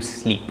we go to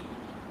sleep.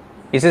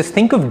 He says,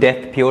 think of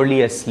death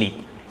purely as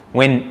sleep.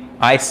 When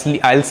I'll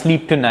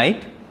sleep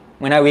tonight.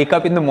 When I wake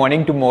up in the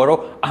morning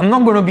tomorrow, I'm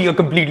not going to be a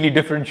completely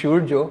different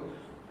Shurjo.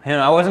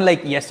 I wasn't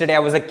like yesterday I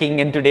was a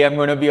king and today I'm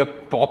going to be a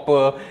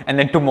pauper, and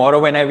then tomorrow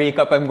when I wake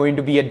up I'm going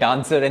to be a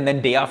dancer, and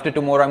then day after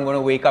tomorrow I'm going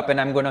to wake up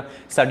and I'm going to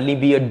suddenly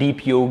be a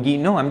deep yogi.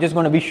 No, I'm just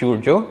going to be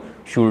Shurjo,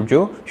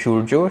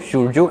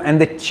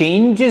 and the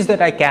changes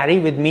that I carry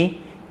with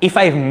me, if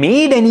I've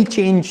made any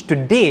change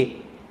today,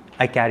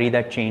 I carry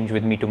that change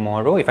with me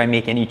tomorrow. If I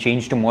make any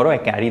change tomorrow, I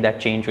carry that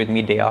change with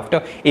me day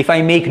after. If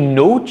I make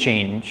no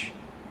change,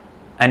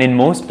 and in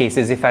most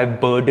cases, if I've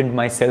burdened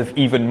myself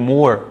even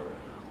more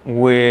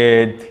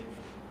with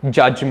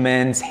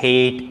judgments,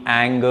 hate,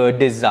 anger,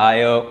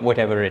 desire,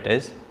 whatever it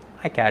is,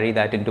 I carry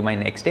that into my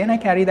next day, and I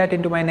carry that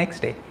into my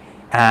next day.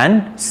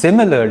 And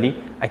similarly,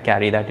 I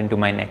carry that into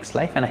my next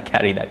life, and I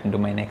carry that into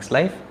my next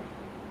life.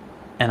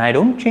 And I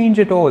don't change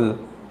at all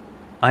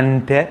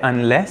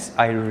unless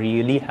I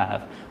really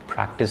have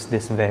practiced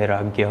this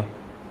vairagya,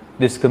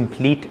 this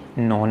complete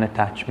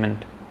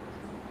non-attachment.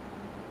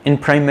 And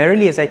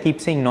primarily, as I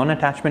keep saying,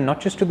 non-attachment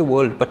not just to the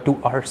world, but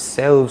to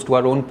ourselves, to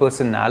our own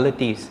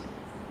personalities,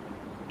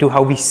 to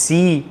how we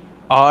see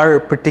our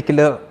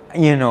particular,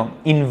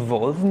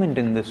 involvement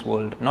in this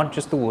world, not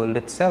just the world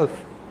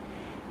itself.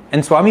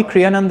 And Swami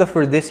Kriyananda,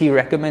 for this, he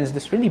recommends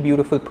this really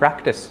beautiful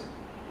practice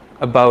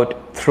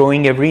about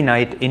throwing every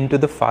night into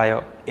the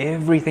fire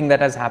everything that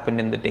has happened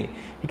in the day.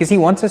 Because he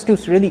wants us to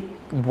really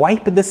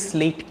wipe the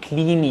slate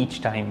clean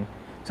each time,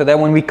 so that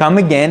when we come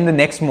again the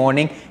next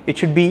morning, it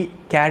should be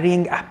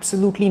carrying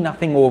absolutely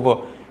nothing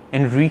over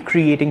and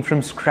recreating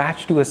from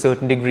scratch to a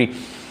certain degree.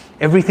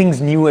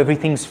 Everything's new,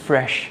 everything's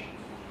fresh.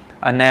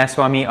 Anaya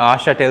Swami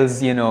Asha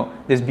tells,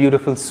 this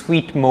beautiful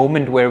sweet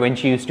moment where when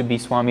she used to be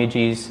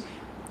Swamiji's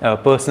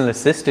personal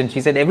assistant, she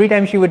said every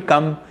time she would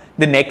come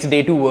the next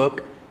day to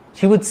work,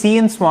 she would see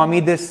in Swami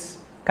this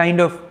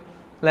kind of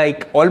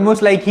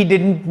almost like he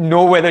didn't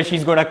know whether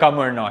she's going to come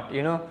or not,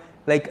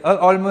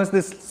 almost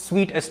this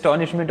sweet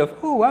astonishment of,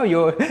 oh wow,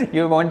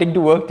 you're wanting to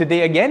work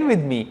today again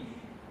with me.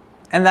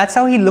 And that's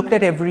how he looked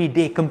at every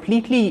day,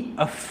 completely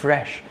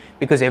afresh.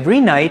 Because every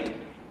night,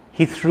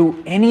 he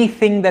threw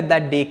anything that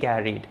that day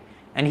carried.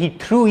 And he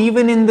threw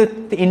even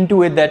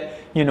into it that,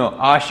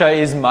 Asha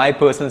is my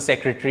personal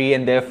secretary,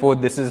 and therefore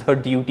this is her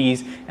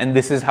duties, and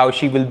this is how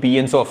she will be.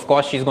 And so, of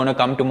course, she's going to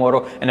come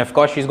tomorrow, and of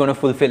course, she's going to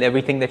fulfill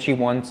everything that she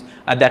wants,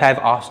 that I've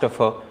asked of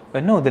her.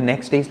 But no, the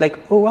next day is like,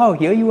 oh wow,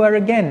 here you are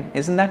again.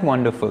 Isn't that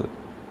wonderful?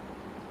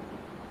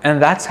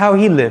 And that's how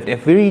he lived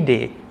every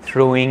day,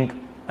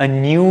 throwing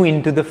anew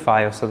into the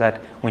fire, so that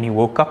when he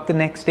woke up the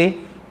next day,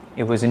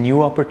 it was a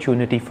new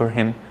opportunity for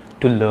him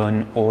to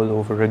learn all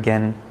over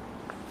again.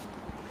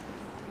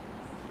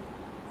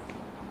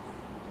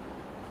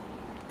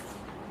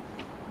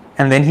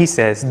 And then he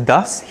says,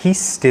 thus he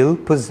still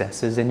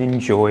possesses and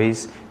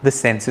enjoys the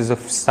senses of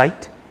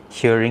sight,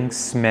 hearing,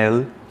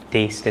 smell,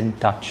 taste, and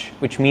touch,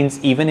 which means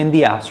even in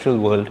the astral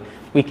world,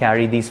 we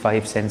carry these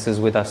 5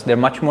 senses with us. They're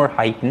much more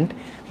heightened,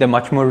 they're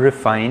much more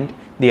refined,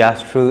 the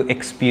astral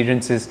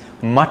experience is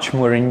much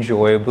more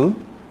enjoyable,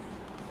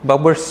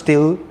 but we're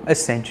still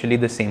essentially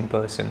the same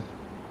person.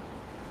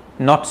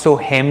 Not so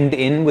hemmed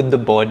in with the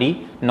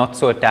body, not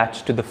so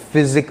attached to the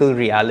physical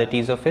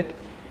realities of it,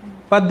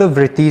 but the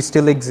vrittis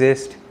still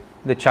exist.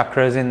 The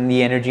chakras and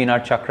the energy in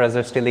our chakras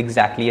are still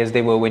exactly as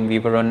they were when we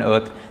were on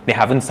earth. They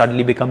haven't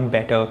suddenly become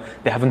better.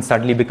 They haven't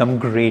suddenly become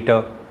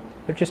greater.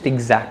 They're just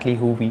exactly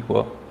who we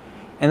were.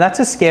 And that's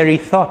a scary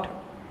thought,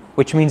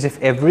 which means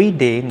if every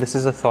day, this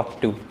is a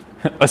thought too,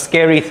 a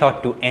scary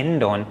thought to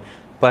end on,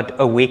 but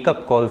a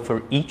wake-up call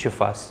for each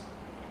of us.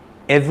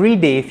 Every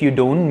day, if you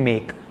don't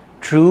make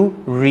true,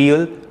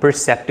 real,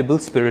 perceptible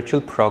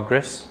spiritual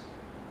progress,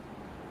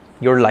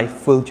 your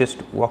life will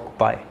just walk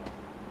by.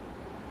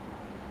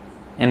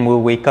 And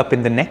we'll wake up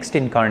in the next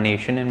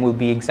incarnation and we'll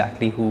be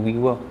exactly who we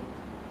were.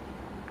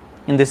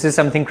 And this is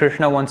something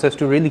Krishna wants us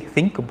to really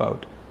think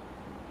about.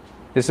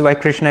 This is why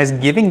Krishna is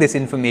giving this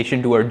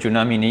information to Arjuna.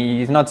 I mean,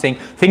 he's not saying,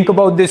 think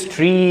about this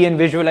tree and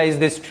visualize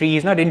this tree.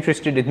 He's not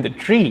interested in the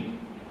tree.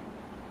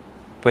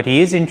 But he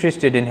is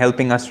interested in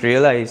helping us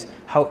realize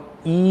how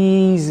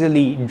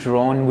easily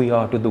drawn we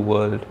are to the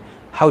world,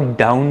 how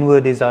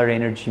downward is our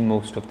energy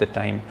most of the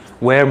time,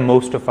 where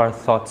most of our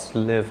thoughts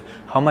live,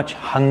 how much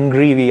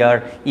hungry we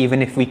are,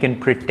 even if we can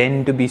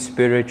pretend to be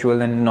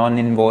spiritual and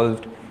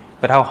non-involved,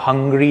 but how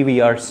hungry we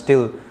are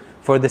still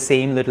for the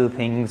same little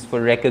things,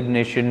 for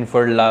recognition,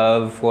 for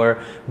love,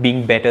 for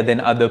being better than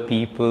other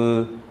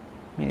people.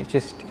 It's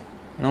just,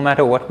 no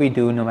matter what we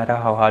do, no matter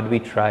how hard we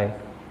try,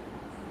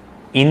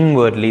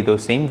 inwardly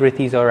those same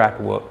vrittis are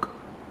at work.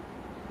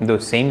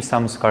 Those same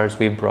samskars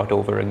we've brought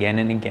over again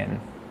and again.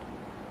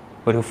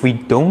 But if we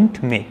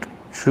don't make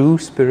true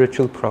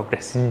spiritual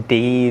progress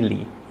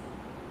daily,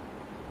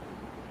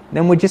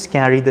 then we just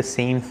carry the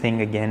same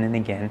thing again and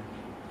again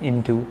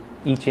into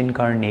each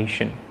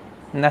incarnation.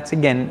 And that's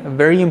again a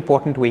very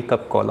important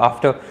wake-up call.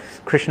 After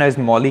Krishna has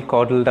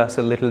mollycoddled us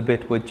a little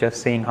bit with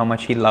just saying how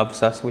much he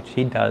loves us, which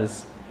he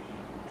does,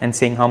 and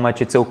saying how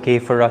much it's okay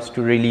for us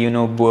to really,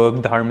 work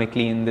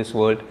dharmically in this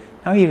world.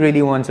 Now he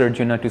really wants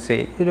Arjuna to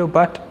say,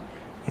 but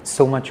it's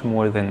so much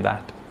more than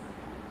that.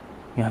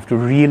 You have to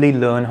really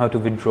learn how to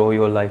withdraw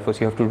your life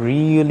force. You have to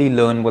really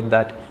learn what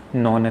that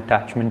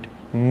non-attachment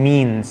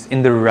means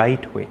in the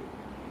right way,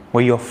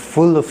 where you're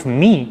full of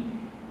me,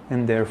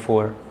 and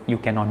therefore you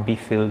cannot be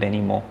filled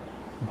anymore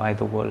by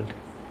the world.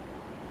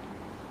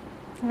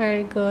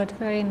 Very good,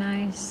 very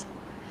nice.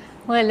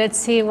 Well, let's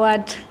see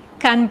what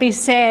can be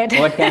said.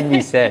 What can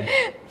be said?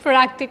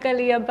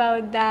 Practically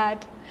about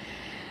that.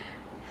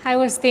 I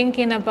was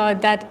thinking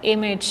about that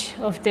image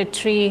of the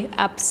tree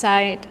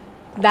upside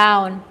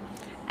down,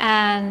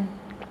 and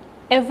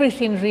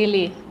everything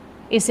really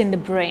is in the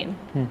brain.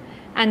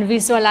 And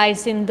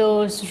visualizing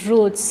those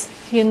roots,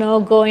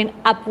 going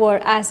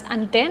upward as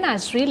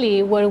antennas,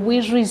 really, where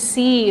we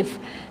receive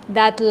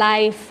that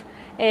life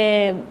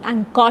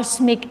and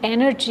cosmic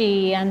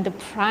energy and the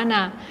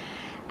prana.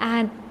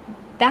 And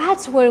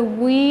that's where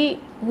we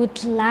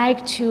would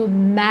like to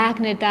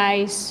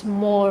magnetize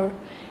more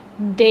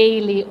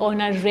daily on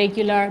a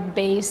regular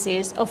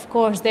basis. Of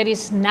course, there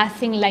is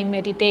nothing like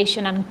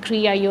meditation and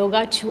Kriya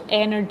Yoga to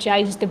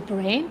energize the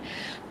brain,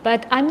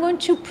 but I'm going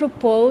to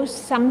propose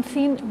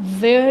something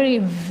very,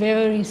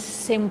 very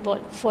simple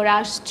for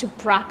us to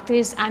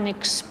practice and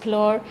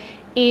explore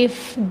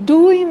if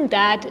doing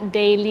that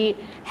daily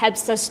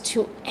helps us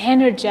to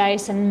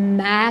energize and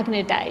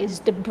magnetize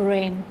the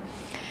brain.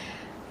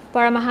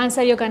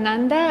 Paramahansa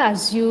Yogananda,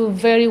 as you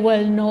very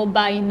well know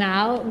by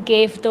now,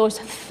 gave those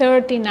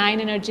 39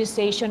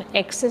 energization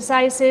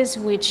exercises,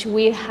 which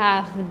we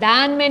have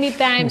done many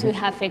times. We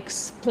have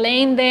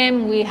explained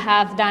them. We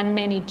have done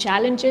many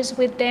challenges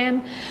with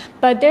them.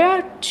 But there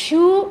are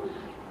 2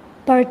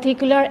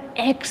 particular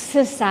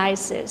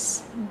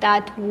exercises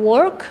that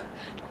work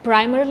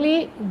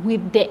primarily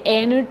with the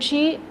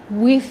energy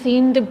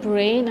within the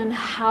brain and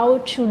how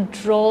to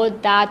draw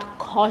that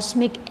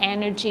cosmic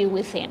energy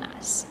within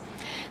us.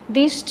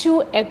 These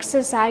 2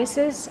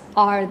 exercises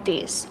are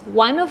these.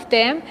 One of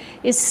them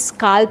is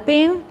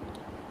tapping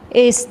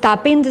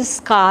the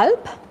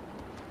scalp,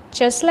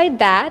 just like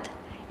that,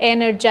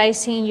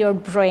 energizing your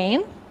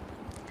brain.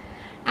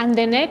 And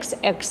the next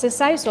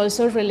exercise,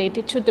 also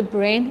related to the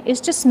brain, is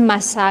just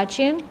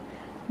massaging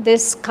the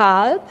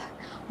scalp,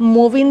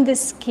 moving the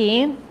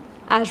skin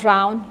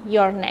around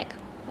your neck.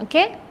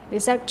 Okay?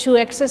 These are 2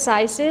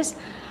 exercises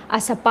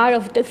as a part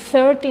of the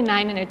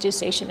 39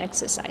 energization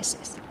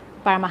exercises,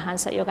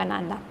 Paramahansa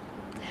Yogananda.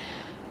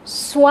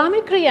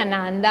 Swami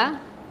Kriyananda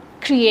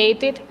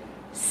created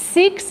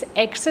 6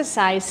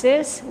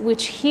 exercises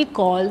which he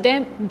called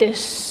them the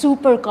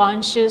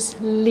superconscious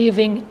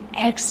living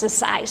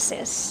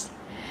exercises.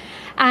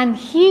 And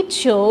he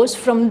chose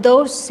from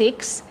those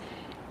 6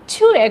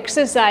 2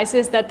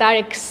 exercises that are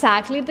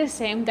exactly the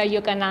same that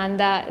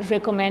Yogananda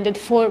recommended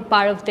for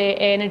part of the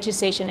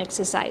energization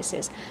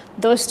exercises.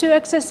 Those 2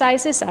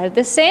 exercises are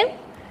the same,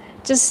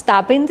 just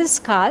tapping the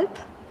scalp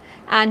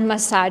and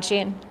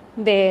massaging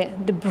the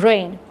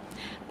brain.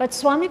 But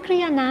Swami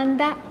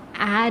Kriyananda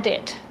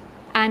added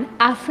an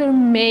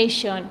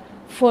affirmation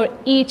for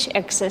each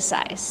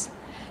exercise.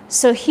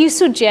 So he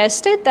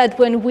suggested that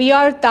when we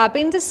are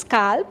tapping the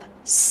scalp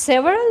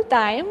several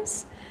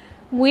times,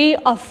 we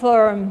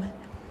affirm,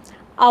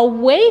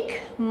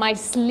 "Awake, my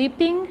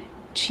sleeping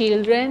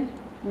children,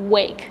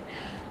 wake."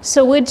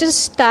 So we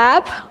just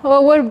tap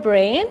our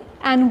brain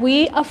and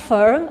we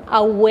affirm,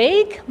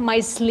 "Awake, my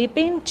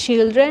sleeping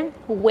children,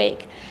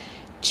 wake."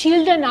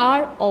 Children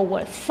are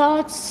our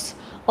thoughts,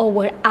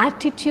 our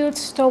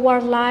attitudes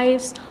toward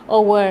lives,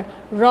 our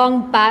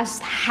wrong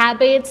past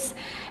habits,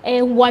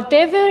 and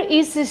whatever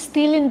is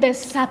still in the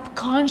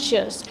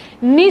subconscious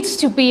needs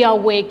to be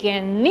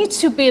awakened, needs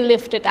to be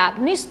lifted up,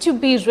 needs to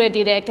be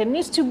redirected,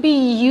 needs to be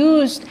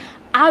used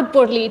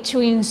outwardly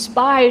to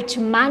inspire, to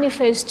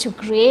manifest, to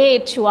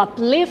create, to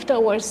uplift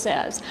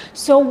ourselves.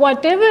 So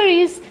whatever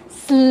is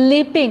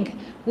sleeping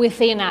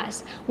within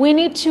us, we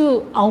need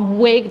to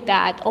awake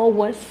that.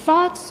 Our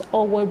thoughts,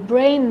 our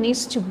brain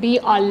needs to be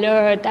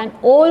alert and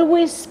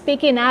always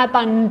picking up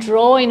and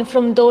drawing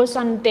from those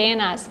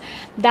antennas.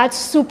 That's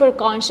super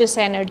conscious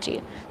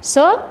energy.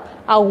 So,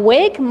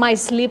 awake my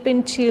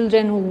sleeping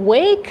children,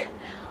 wake.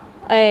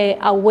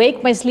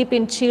 Awake my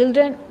sleeping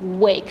children,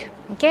 wake.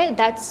 Okay,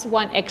 that's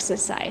one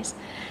exercise.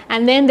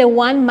 And then the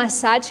one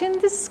massaging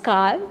the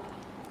scalp,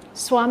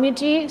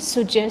 Swamiji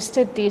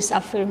suggested this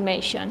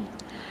affirmation: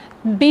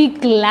 "Be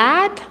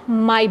glad,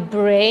 my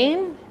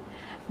brain,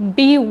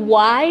 be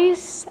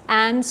wise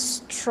and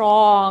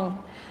strong."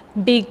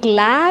 Be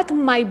glad,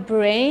 my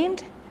brain,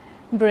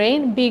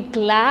 be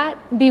glad,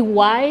 be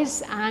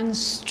wise and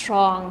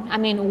strong. I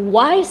mean,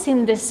 wise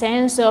in the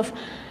sense of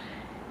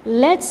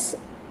let's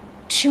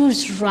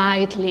choose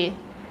rightly.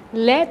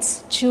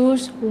 Let's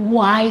choose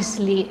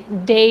wisely,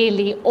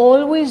 daily,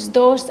 always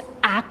those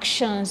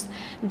actions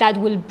that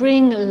will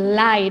bring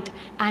light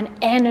and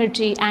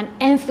energy and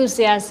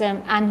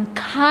enthusiasm and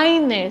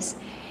kindness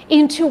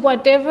into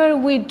whatever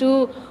we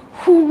do,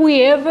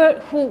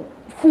 whoever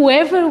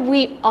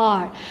we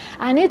are.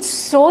 And it's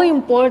so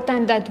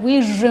important that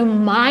we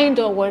remind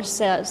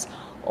ourselves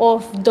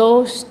of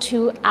those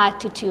 2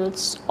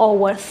 attitudes,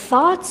 our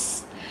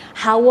thoughts,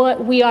 how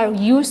we are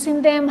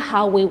using them,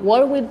 how we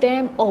work with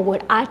them, our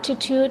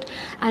attitude,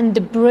 and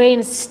the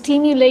brain,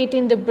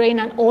 stimulating the brain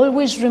and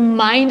always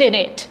reminding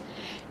it.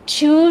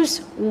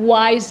 Choose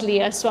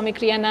wisely, as Swami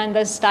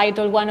Kriyananda's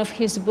titled one of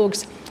his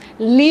books,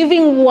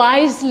 Living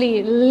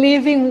Wisely,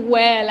 Living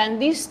Well. And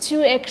these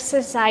 2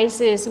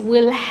 exercises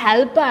will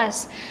help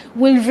us,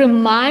 will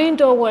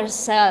remind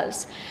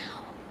ourselves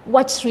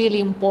what's really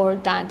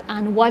important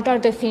and what are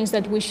the things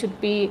that we should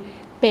be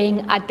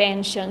paying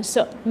attention.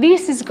 So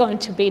this is going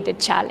to be the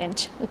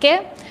challenge,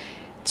 okay?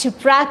 To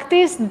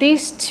practice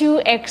these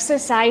 2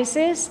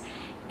 exercises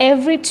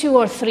every 2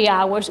 or 3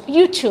 hours.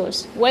 You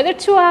choose whether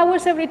 2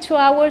 hours every 2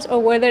 hours or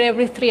whether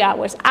every 3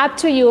 hours. Up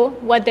to you,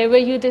 whatever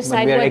you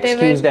decide. But we are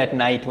excused at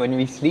night when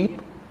we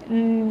sleep?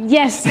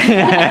 Yes.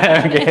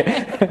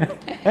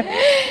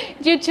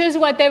 You choose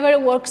whatever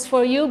works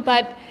for you,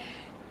 but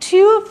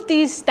 2 of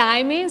these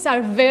timings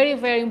are very,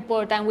 very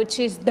important, which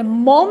is the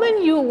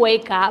moment you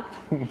wake up,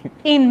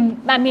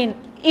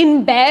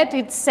 in bed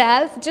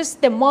itself,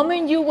 just the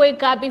moment you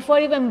wake up, before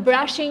even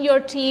brushing your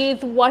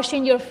teeth,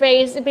 washing your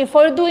face,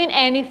 before doing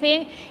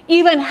anything,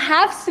 even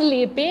half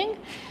sleeping,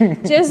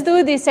 just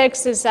do this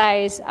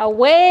exercise.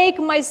 Awake,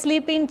 my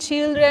sleeping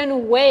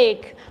children,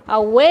 wake.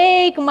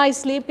 Awake, my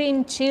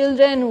sleeping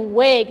children,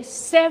 wake,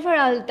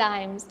 several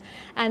times.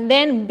 And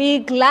then be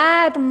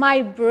glad,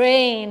 my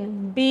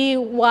brain, be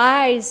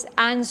wise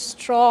and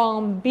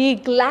strong. Be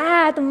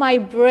glad, my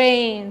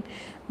brain,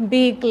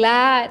 be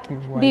glad,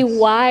 be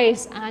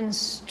wise and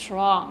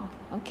strong.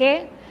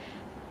 Okay?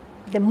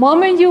 The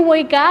moment you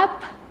wake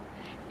up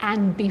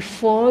and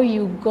before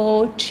you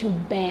go to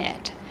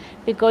bed.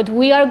 Because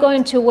we are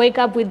going to wake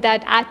up with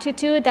that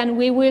attitude and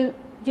we will,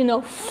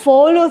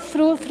 follow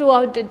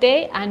throughout the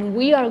day, and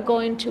we are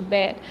going to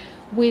bed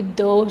with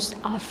those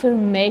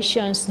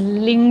affirmations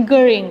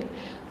lingering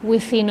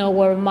within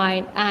our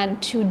mind, and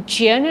to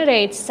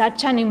generate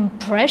such an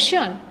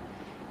impression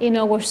in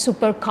our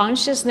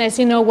superconsciousness,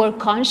 in our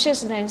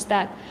consciousness,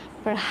 that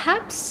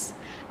perhaps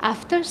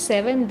After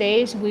 7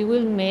 days, we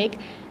will make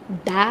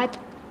that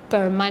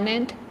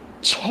permanent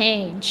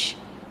change.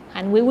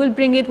 And we will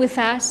bring it with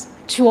us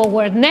to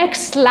our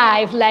next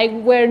life, like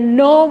where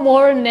no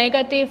more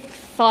negative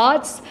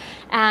thoughts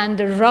and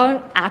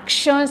wrong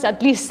actions,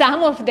 at least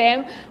some of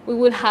them, we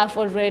will have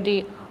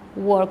already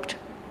worked.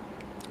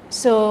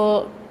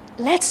 So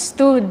let's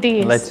do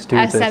this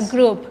as a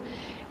group.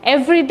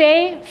 Every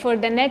day for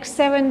the next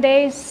 7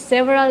 days,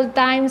 several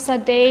times a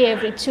day,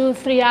 every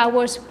 2-3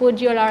 hours, put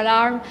your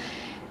alarm.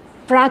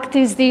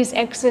 Practice these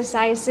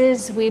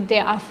exercises with the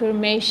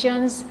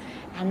affirmations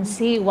and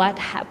see what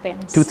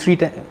happens.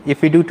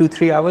 If we do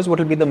 2-3 hours, what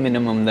will be the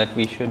minimum that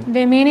we should?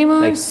 The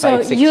minimum, like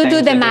so you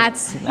do the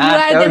maths. You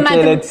are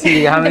let's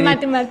see the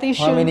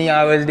mathematician. How many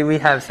hours do we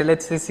have? So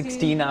let's say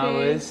 16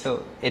 hours.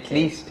 So at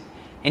least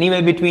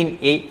anywhere between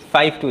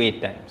 5 to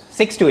 8 times.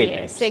 6 to 8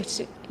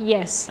 times.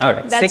 Yes. All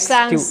right. That 6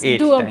 sounds to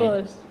 8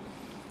 doable. times.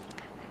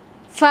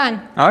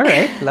 Fun. All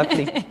right.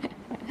 Lovely.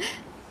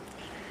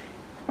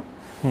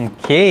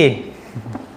 Okay.